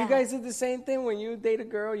bad. But you guys did the same thing when you date a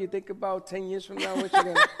girl. You think about 10 years from now what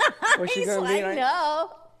she gonna be like.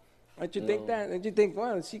 No. Don't you think that? Don't you think,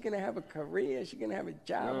 well, is she gonna have a career? Is she gonna have a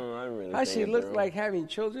job? No, I really How think she it look through. like having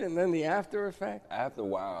children, and then the after effect. After a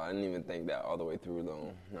while, I didn't even think that all the way through,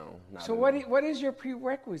 though. No, not So what is your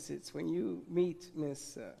prerequisites when you meet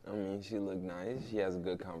Miss? I mean, she look nice. She has a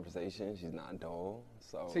good conversation. She's not dull.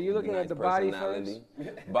 So you're looking at the body first?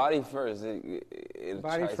 Body first. It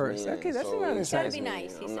Body first. Okay, that's not It's got to be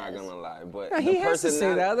nice, I'm not going to lie. But no, he has to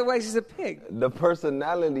say that, otherwise he's a pig. The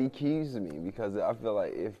personality keys me because I feel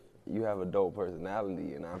like if you have a dope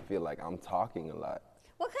personality and I feel like I'm talking a lot.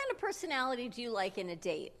 What kind of personality do you like in a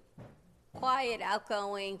date? Quiet,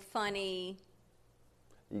 outgoing, funny?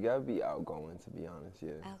 You got to be outgoing, to be honest,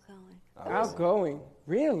 yeah. Outgoing?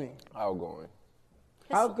 Really? Outgoing.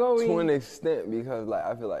 Outgoing. To an extent, because like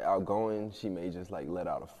I feel like outgoing, she may just like let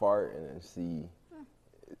out a fart and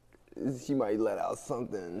then she might let out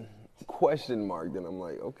something question mark. Then I'm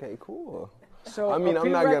like, okay, cool. So I mean,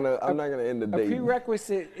 I'm not gonna end the date. A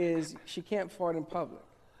prerequisite is she can't fart in public.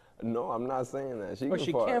 No, I'm not saying that. She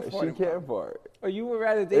She can't fart. She can't fart. Or you would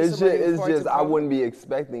rather date somebody who farts in public? It's just I wouldn't be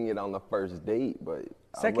expecting it on the first date, but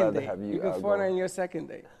I'd rather have you. You can fart on your second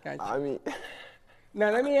date. Gotcha. I mean. Now,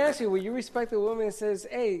 let me ask you, will you respect a woman that says,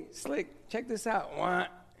 hey, Slick, check this out,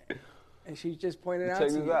 and she just pointed out to you?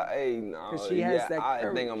 Check this out, hey, no, she has that I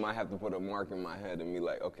courage. think I might have to put a mark in my head and be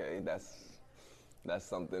like, okay, that's That's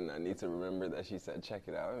something I need to remember that she said, check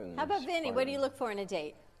it out. And How about Vinny? What do you look for in a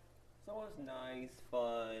date? Someone's nice,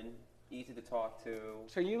 fun, easy to talk to.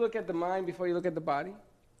 So you look at the mind before you look at the body?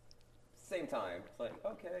 Same time. It's like,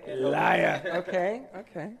 okay. Liar. Okay.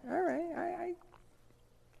 All right.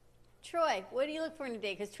 Troy, what do you look for in a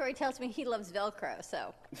date? Because Troy tells me he loves Velcro,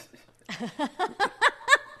 so.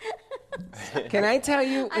 Can I tell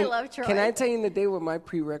you? I love Troy. Can I tell you in the day what my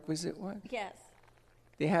prerequisite was? Yes.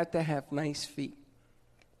 They have to have nice feet.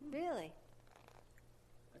 Really?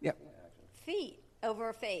 Yep. Feet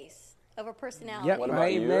over face, over personality. Yep. What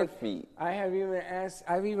about your feet?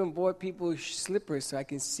 I've even bought people slippers so I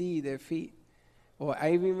can see their feet. Or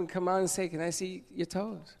I've even come out and say, can I see your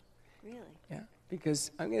toes? Really? Yeah.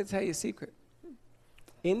 Because I'm going to tell you a secret.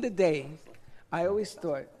 In the day, I always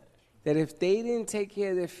thought that if they didn't take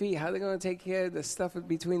care of their feet, how are they going to take care of the stuff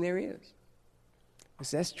between their ears?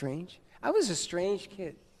 Is that strange? I was a strange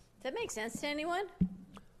kid. Does that make sense to anyone?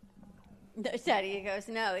 No, Teddy goes,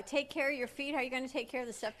 no. Take care of your feet. How are you going to take care of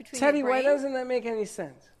the stuff between Teddy, your brain? why doesn't that make any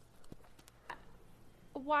sense?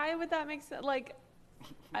 Why would that make sense? Like,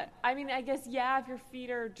 I mean, I guess, yeah, if your feet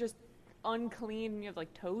are just unclean and you have,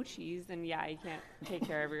 like, toe cheese, then, yeah, you can't take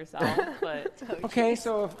care of yourself. But Okay,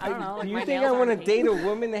 so if I don't know, like you my think nails I want to aren't date pink. a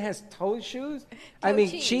woman that has toe shoes?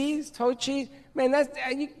 Cheese. Toe cheese? Man, that's...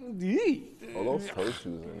 Oh, those toe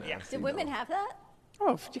shoes are nasty. Do women have that?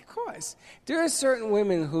 Oh, of course. There are certain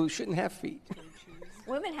women who shouldn't have feet.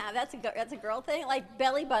 Women have. That's a girl thing. Like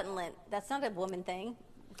belly button lint. That's not a woman thing.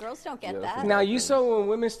 Girls don't get that. Now, you saw when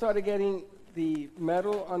women started getting the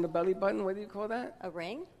metal on the belly button, what do you call that? A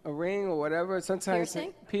ring? A ring or whatever. Sometimes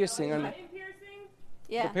Piercing? Piercing. On the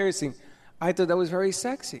Yeah. piercing. I thought that was very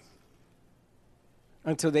sexy.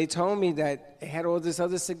 Until they told me that it had all this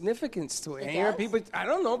other significance to it. It And you heard does? people, I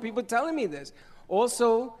don't know, people telling me this.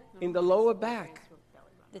 Also, in the lower back.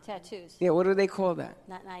 The tattoos. Yeah, what do they call that?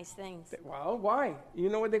 Not nice things. Well, why? You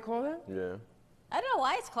know what they call that? Yeah. I don't know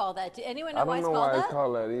why it's called that. Do anyone know I why don't it's know called why that? it's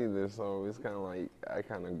called that either, so it's kind of like, I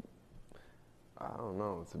don't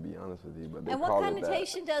know, to be honest with you, but they And call what it that.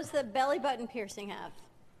 connotation does the belly button piercing have?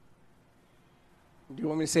 Do you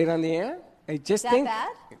want me to say it on the air? I just Is that think. bad?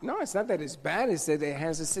 No, it's not that it's bad. It's that it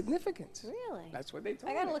has a significance. Really? That's what they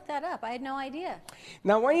told I got to me. look that up. I had no idea.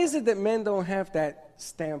 Now, why is it that men don't have that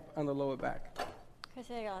stamp on the lower back? Because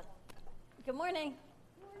they got, good morning.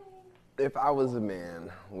 If I was a man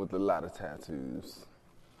with a lot of tattoos,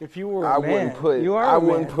 If you were a I man, wouldn't put. you are I a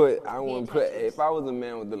wouldn't man. put. I wouldn't put. If I was a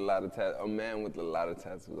man with a lot of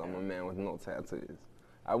tattoos, I'm a man with no tattoos.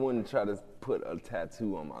 I wouldn't try to put a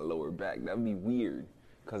tattoo on my lower back. That'd be weird.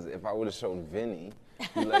 Cause if I would have shown Vinny,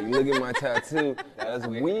 be like, look at my tattoo. That's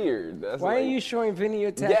weird. That's Why like, are you showing Vinny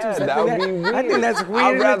your tattoos? Yeah, I that think would be weird. I think that's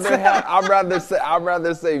weird. I'd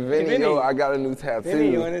rather say, Vinny, Vinny. yo, I got a new tattoo.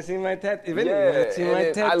 Vinny, you want to see my tattoo? Vinny, you Yeah, want to see and my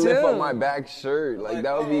then tattoo? I lift up my back shirt. Like,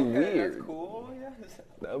 that would be weird. That's cool. Yeah.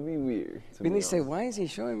 That would be weird. Vinny say, why is he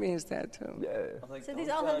showing me his tattoo? Yeah. So these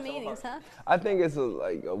all have meanings, huh? I think it's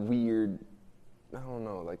a weird, I don't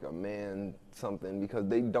know, like a man something, because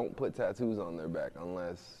they don't put tattoos on their back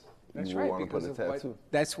unless That's you right, want to put because a of tattoo. what,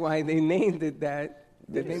 that's why they named it that.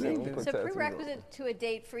 They Yeah, named so it. So tattoos on. prerequisite to a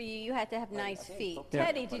date for you had to have nice feet. Yeah.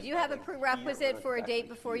 Teddy, did you have a prerequisite for a date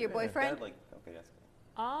before your boyfriend? Like, okay, that's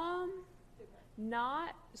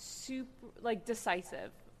not super, like,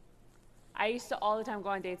 decisive. I used to all the time go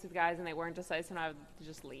on dates with guys and they weren't decisive and I would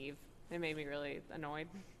just leave. It made me really annoyed.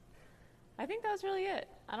 I think that was really it.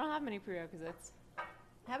 I don't have many prerequisites.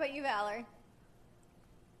 How about you, Valerie?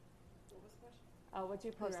 Oh, what's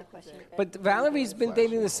your Post the question. But Valerie's been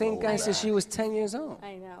dating the same guy since she was 10 years old.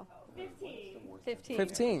 I know. 15.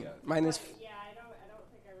 15. Minus. Yeah, I don't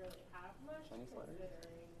think I really have much considering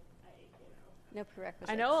No prerequisites.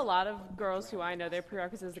 I know a lot of girls who I know, their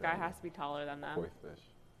prerequisite is the guy has to be taller than them.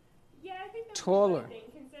 Yeah, I think that's Taller. a good thing.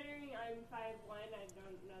 Considering I'm 5'1", I don't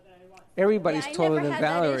know that I want. Everybody's yeah, I taller never than had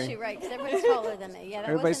Valerie. That issue, right? Because everybody's taller than me. Yeah, that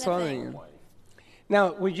Everybody's wasn't a taller than thing. you.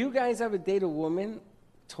 Now, would you guys ever date a woman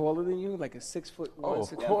taller than you, like a 6'1"? Oh, of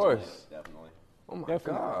 6'2"? course. definitely. Oh my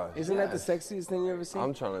Definitely. gosh. Isn't that the yes. sexiest thing you ever seen?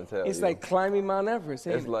 I'm trying to tell It's you. like climbing Mount Everest.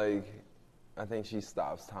 Ain't It's it? like, I think she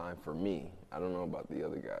stops time for me. I don't know about the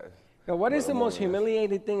other guys. Now, what is But the a most woman is-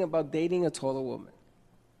 humiliating thing about dating a taller woman?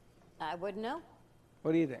 I wouldn't know.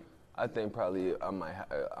 What do you think? I think probably I might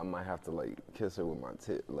have to like kiss her with my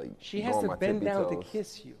tip, like She go has on to my bend tippy down toes. to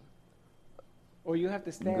kiss you. Or you have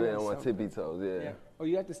to stand Go on on my something. tippy toes, yeah. Yeah. Or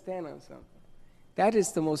you have to stand on something. That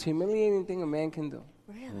is the most humiliating thing a man can do.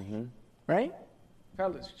 Really? Mm-hmm. Right?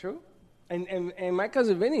 Fellas, true? And my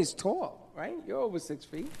cousin Vinny's tall, right? You're over 6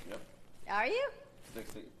 feet. Are you?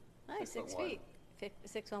 6 feet. Nice, 6 6'1". feet.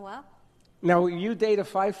 6'1", wow. Now, would you date a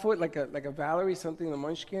 5 foot like a Valerie, something in the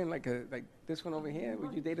Munchkin, like this one over here?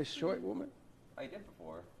 Would you date a short woman? I did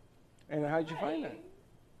before. And how'd you find that?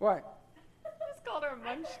 What? Just called her a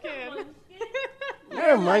munchkin. Not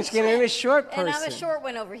a Munchkin, I'm a short person. And I'm a short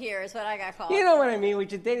one over here, is what I got called. You know what I mean?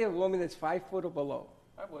 Would you date a woman that's 5 foot or below?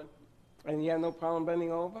 I would. And you have no problem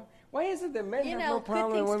bending over? Why is it that men You have know, no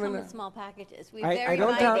problem good with things women? come in small packages. We I very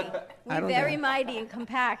don't mighty. doubt- We I don't very doubt. mighty and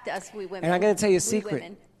compact, us we women. And I'm going to tell you a We secret.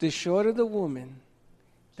 women. The shorter the woman,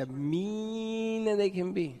 the meaner they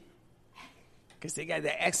can be. Because they got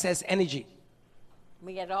the excess energy.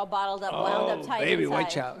 We get it all bottled up, wound up tight baby, inside.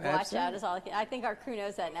 watch out. Watch out Absolutely. is all I think our crew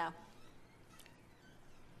knows that now.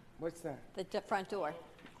 What's that? The front door.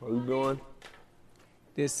 What you doing?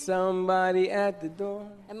 There's somebody at the door.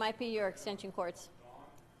 It might be your extension cords.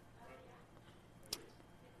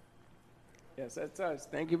 Yes, that's us.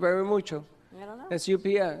 Thank you very much. I don't know. That's UPS.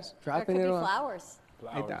 There Dropping could it be off. flowers.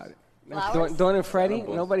 I doubt it. Flowers? Dawn and Freddie?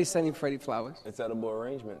 Edibles. Nobody's sending Freddie flowers. It's edible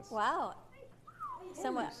arrangements. Wow.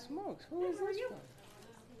 Somewhat. Smokes. Who is this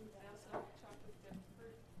from?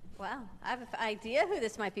 Wow. I have an idea who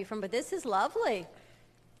this might be from, but this is lovely.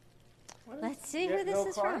 Let's see Yeah, who this no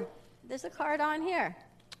is card? from. There's a card on here.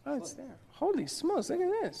 Oh, it's there. Holy smokes, look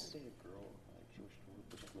at this.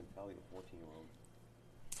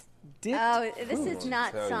 Dipped Oh, this fruit. is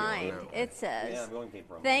not Tell you on signed. that one. It says, Yeah, we only paid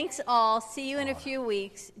for 'em. thanks all. See you in a few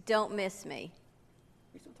weeks. Don't miss me.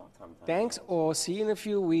 We still talk time to time. Thanks all. See you in a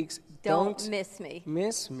few weeks. Don't miss me.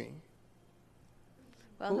 miss me.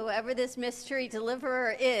 Well, whoever this mystery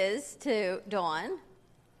deliverer is to Dawn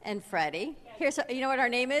and Freddie. You know what our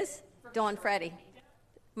name is? Dawn Freddie.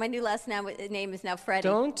 My new last name is now Freddie.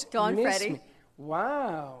 Don't Dawn miss Freddie. me.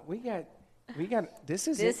 Wow, we got. This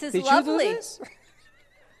is This it. is Did lovely. you do this?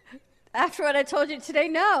 After what I told you today,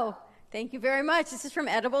 no. Thank you very much. This is from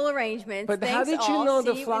Edible Arrangements. But how Thanks did you all. know See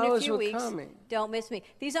the you in a flowers few were weeks. coming? Don't miss me.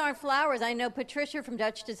 These aren't flowers. I know Patricia from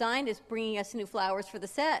Dutch Design is bringing us new flowers for the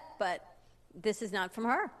set, but this is not from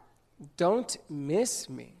her. Don't miss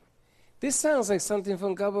me. This sounds like something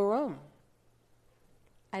from Gubba Rum.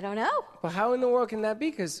 I don't know. But how in the world can that be?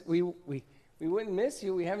 Because we wouldn't miss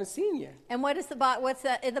you. We haven't seen you. And what is the box? What's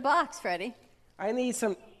that in the box, Freddie? I need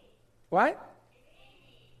some. What?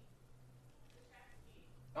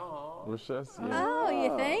 Oh,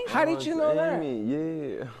 you think? How did you know that?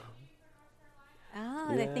 Amy, yeah. Oh,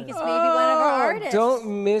 they think it's maybe one of our artists.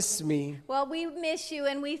 Don't miss me. Well, we miss you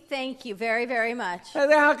and we thank you very, very much.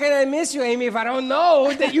 How can I miss you, Amy, if I don't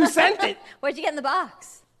know that you sent it? What'd you get in the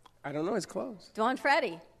box? I don't know. It's closed. Dawn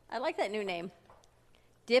Freddie. I like that new name.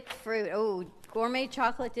 Dipped fruit. Oh, gourmet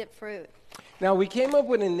chocolate dipped fruit. Now, we came up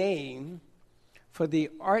with a name for the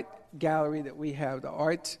art gallery that we have, the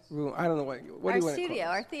art room. I don't know what do you Our want to call studio, it?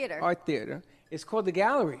 our theater. Art theater. It's called the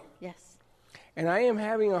gallery. Yes. And I am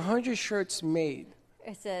having 100 shirts made.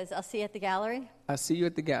 It says, I'll see you at the gallery. I'll see you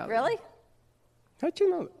at the gallery. Really? How'd you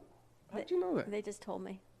know that? How'd you know that? They just told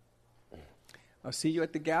me. I'll see you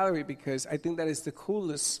at the gallery because I think that is the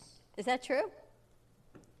coolest. Is that true?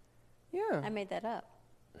 Yeah. I made that up.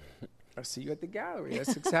 I'll see you at the gallery.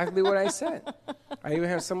 That's exactly what I said. I even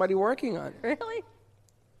have somebody working on it. Really?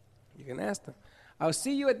 You can ask them. I'll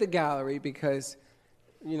see you at the gallery because,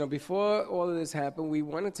 before all of this happened, we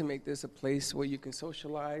wanted to make this a place where you can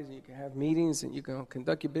socialize and you can have meetings and you can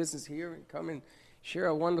conduct your business here and come and share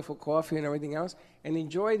a wonderful coffee and everything else and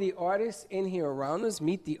enjoy the artists in here around us,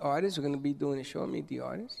 meet the artists. We're going to be doing a show, Meet the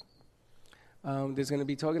Artists. There's going to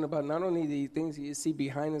be talking about not only the things that you see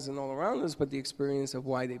behind us and all around us, but the experience of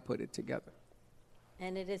why they put it together.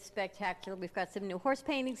 And it is spectacular. We've got some new horse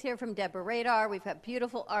paintings here from Deborah Radar. We've got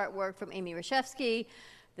beautiful artwork from Amy Rashevsky.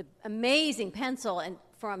 The amazing pencil and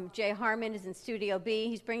from Jay Harmon is in Studio B.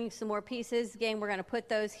 He's bringing some more pieces. Again, we're going to put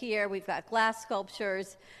those here. We've got glass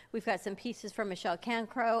sculptures. We've got some pieces from Michelle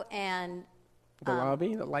Cancro and The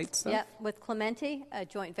lobby, the light stuff. Yep, with Clementi, a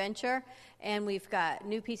joint venture. And we've got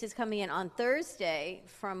new pieces coming in on Thursday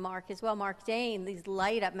from Mark as well. Mark Dane, these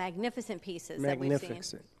light up, magnificent pieces that we've seen.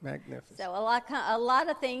 Magnificent. So a lot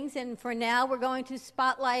of things, and for now we're going to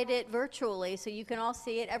spotlight it virtually so you can all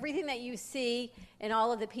see it. Everything that you see in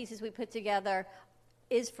all of the pieces we put together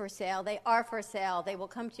is for sale. They are for sale. They will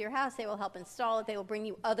come to your house. They will help install it. They will bring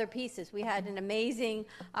you other pieces. We had an amazing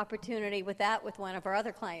opportunity with that with one of our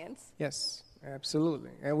other clients. Yes, absolutely.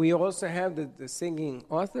 And we also have the singing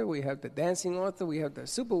author. We have the dancing author. We have the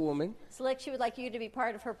superwoman. Slick, she would like you to be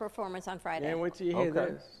part of her performance on Friday. And wait till you hear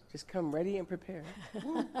Okay. this. Just come ready and prepared.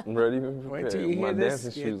 I'm ready and Wait prepared. till you My hear this.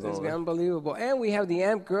 dancing Yeah, shoes it's on. unbelievable. And we have the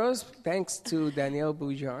AMP girls, thanks to Danielle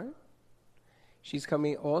Boujard. She's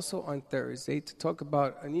coming also on Thursday to talk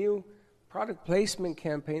about a new product placement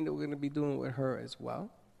campaign that we're going to be doing with her as well.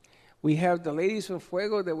 We have the ladies from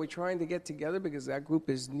Fuego that we're trying to get together because that group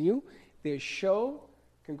is new. Their show,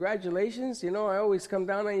 congratulations. You know, I always come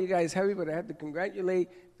down on you guys heavy, but I have to congratulate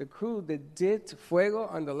the crew that did Fuego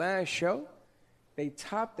on the last show. They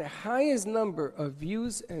topped the highest number of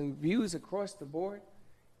views across the board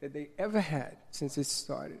that they ever had since it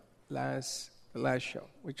started the last show,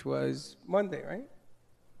 which was Monday, right?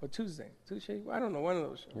 Or Tuesday? I don't know, one of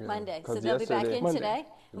those shows. Yeah. Monday. So they'll be back in today.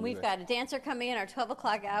 And we've got a dancer coming in our 12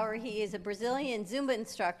 o'clock hour. He is a Brazilian Zumba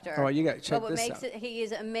instructor. Oh, you got to check this out. He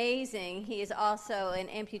is amazing. He is also an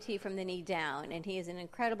amputee from the knee down, and he is an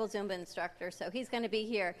incredible Zumba instructor. So he's going to be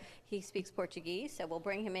here. He speaks Portuguese, so we'll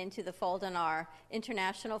bring him into the fold on our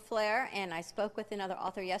international flair. And I spoke with another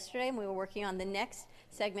author yesterday, and we were working on the next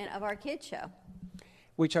segment of our kids show.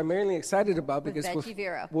 Which I'm really excited about because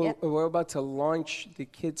we're about to launch the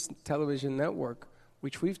Kids Television Network,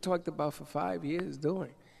 which we've talked about for 5 years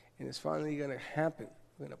doing. And it's finally going to happen.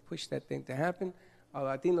 We're going to push that thing to happen. Our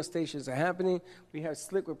Latino stations are happening. We have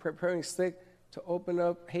Slick. We're preparing Slick to open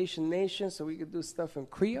up Haitian Nation so we can do stuff in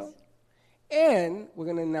Creole. And we're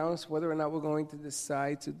going to announce whether or not we're going to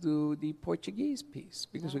decide to do the Portuguese piece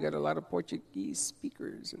because we got a lot of Portuguese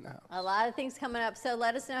speakers in the house. A lot of things coming up. So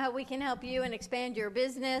let us know how we can help you and expand your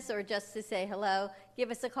business or just to say hello.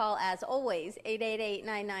 Give us a call, as always,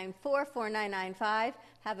 888-994-4995.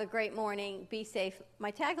 Have a great morning. Be safe.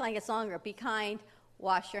 My tagline gets longer. Be kind.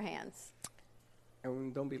 Wash your hands.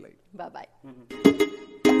 And don't be late. Bye-bye.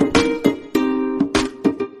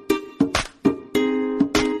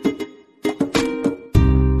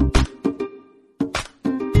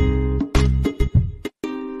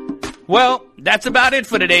 Well, that's about it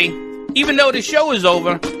for today. Even though the show is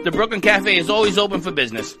over, the Brooklyn Cafe is always open for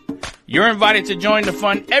business. You're invited to join the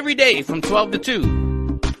fun every day from 12 to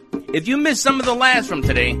 2. If you missed some of the laughs from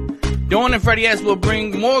today, Dawn and Freddie S. will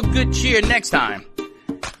bring more good cheer next time.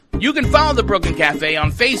 You can follow the Brooklyn Cafe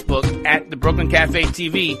on Facebook at the Brooklyn Cafe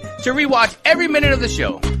TV to rewatch every minute of the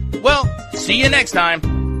show. Well, see you next time.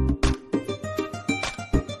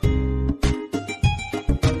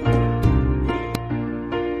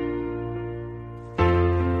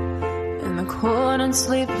 Cold and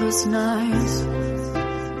sleepless nights,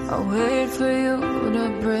 I wait for you to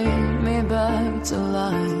bring me back to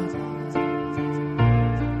life.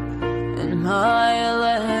 In my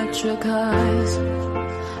electric eyes,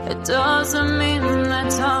 it doesn't mean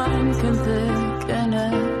that time can pick in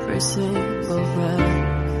every single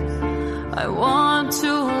breath. I want to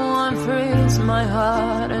unfreeze my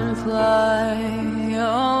heart and fly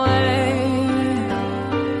away.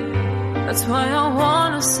 That's why I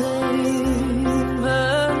wanna say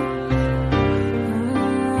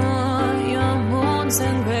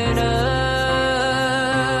and craters.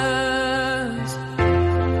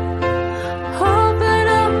 Open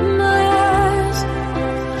up my eyes,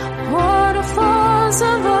 waterfalls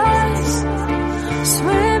of ice,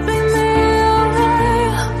 sweeping me away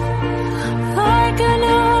like an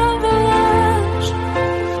avalanche.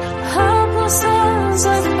 Helpless as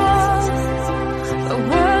I fall, the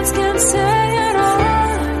words can't say it all.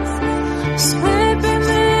 Sweeping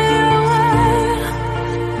me away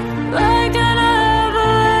like an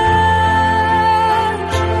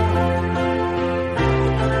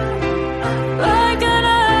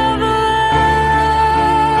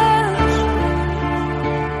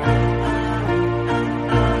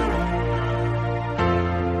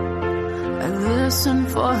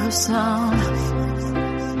for a sound,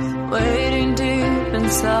 waiting deep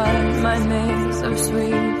inside my maze of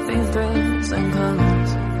sweeping thrills and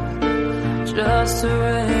colors, just a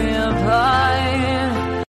ray of light.